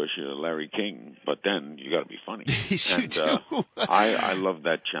 minutes because you're Larry King, but then you got to be funny. Yes, you do. I love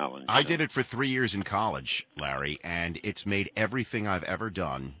that challenge. I did it for 3 years in college, Larry, and it's made everything I've ever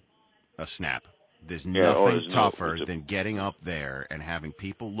done a snap. There's nothing tougher than getting up there and having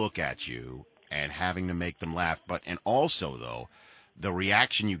people look at you and having to make them laugh. And also, though, the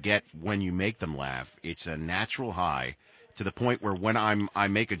reaction you get when you make them laugh, it's a natural high to the point where when I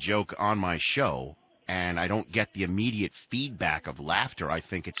make a joke on my show and I don't get the immediate feedback of laughter, I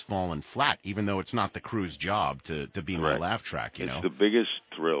think it's fallen flat, even though it's not the crew's job to be my laugh track, you know? It's the biggest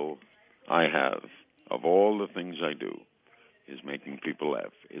thrill I have of all the things I do is making people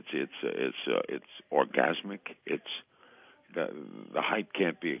laugh. It's orgasmic. It's the height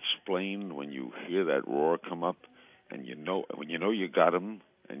can't be explained when you hear that roar come up, and when you got them,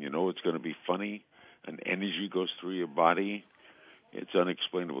 and you know it's going to be funny, and energy goes through your body. It's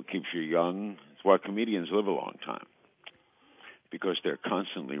unexplainable. It keeps you young. It's why comedians live a long time, because they're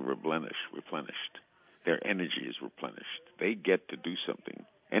constantly replenished. Their energy is replenished. They get to do something.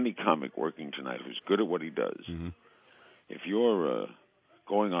 Any comic working tonight who's good at what he does, if you're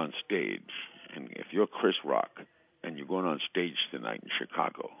going on stage, and if you're Chris Rock, and you're going on stage tonight in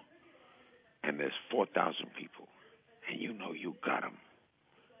Chicago, and there's 4,000 people, and you know you got them,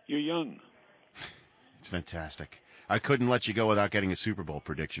 you're young. It's fantastic. I couldn't let you go without getting a Super Bowl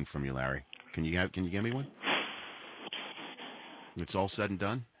prediction from you, Larry. Can you give me one? It's all said and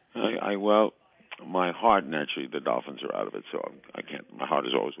done? Well, my heart, naturally, the Dolphins are out of it, so I can't. My heart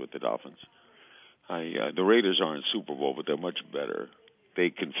is always with the Dolphins. The Raiders aren't Super Bowl, but they're much better. They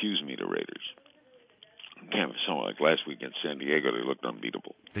confuse me, the Raiders. Someone like last week in San Diego, they looked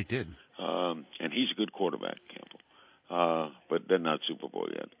unbeatable. They did. And he's a good quarterback, Campbell. But they're not Super Bowl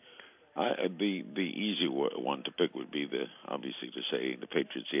yet. The easy one to pick would be obviously to say the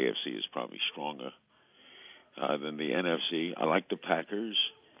Patriots. The AFC is probably stronger than the NFC. I like the Packers.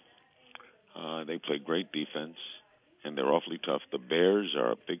 They play great defense, and they're awfully tough. The Bears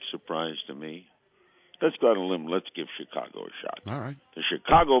are a big surprise to me. Let's go out on a limb. Let's give Chicago a shot. All right. The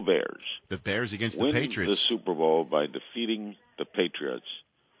Chicago Bears. The Bears against win the Patriots. The Super Bowl by defeating the Patriots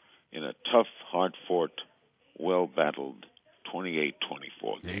in a tough, hard-fought, well-battled 28-24.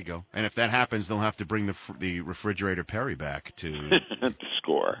 There you go. And if that happens, they'll have to bring the refrigerator Perry back to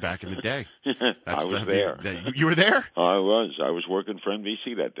score. Back in the day. I was there. You were there? I was. I was working for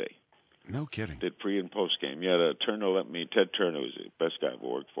NBC that day. No kidding. Did pre and post game. Yeah, Ted Turner was the best guy I've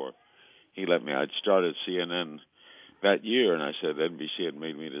worked for. He let me. I'd started CNN that year, and I said NBC had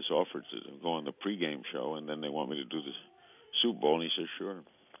made me this offer to go on the pregame show, and then they want me to do the Super Bowl, and he said, sure.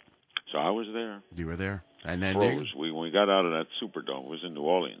 So I was there. You were there. And then when we got out of that Superdome, it was in New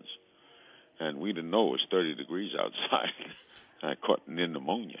Orleans, and we didn't know it was 30 degrees outside. I caught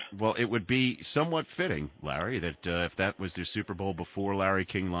pneumonia. Well, it would be somewhat fitting, Larry, that if that was their Super Bowl before Larry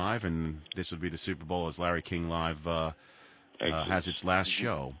King Live, and this would be the Super Bowl as Larry King Live has its last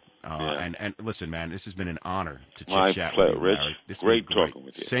show. And listen, man, this has been an honor to chit-chat with you, Rich. Larry. This great talking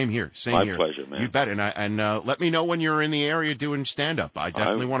with you. Same here. My pleasure, man. You bet. And let me know when you're in the area doing stand-up. I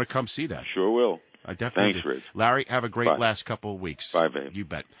definitely want to come see that. Sure will. I definitely Thanks, do. Rich. Larry, have a great Bye. last couple of weeks. Bye, babe. You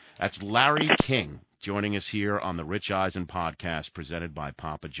bet. That's Larry King joining us here on the Rich Eisen podcast presented by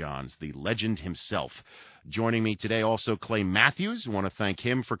Papa John's, the legend himself. Joining me today also Clay Matthews. I want to thank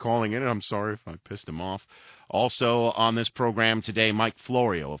him for calling in, and I'm sorry if I pissed him off. Also on this program today, Mike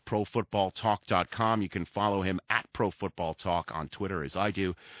Florio of ProFootballTalk.com. You can follow him at ProFootballTalk on Twitter, as I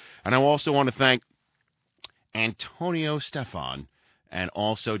do. And I also want to thank Antonio Stefan and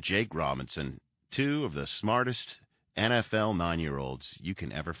also Jake Robinson, two of the smartest NFL 9-year-olds you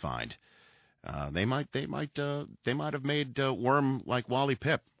can ever find. They might have made Worm like Wally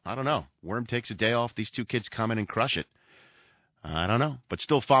Pipp. I don't know. Worm takes a day off. These two kids come in and crush it. I don't know. But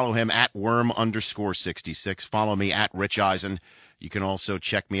still follow him at Worm_66. Follow me at Rich Eisen. You can also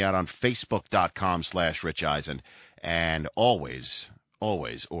check me out on Facebook.com/Rich Eisen. And always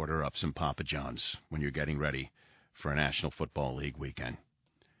order up some Papa John's when you're getting ready for a National Football League weekend.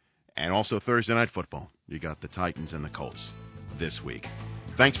 And also Thursday Night Football. You got the Titans and the Colts this week.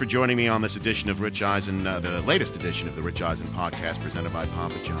 Thanks for joining me on this edition of Rich Eisen, the latest edition of the Rich Eisen podcast presented by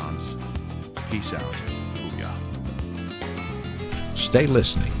Papa John's. Peace out. Booyah. Stay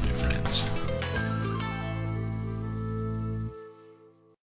listening, dear friends.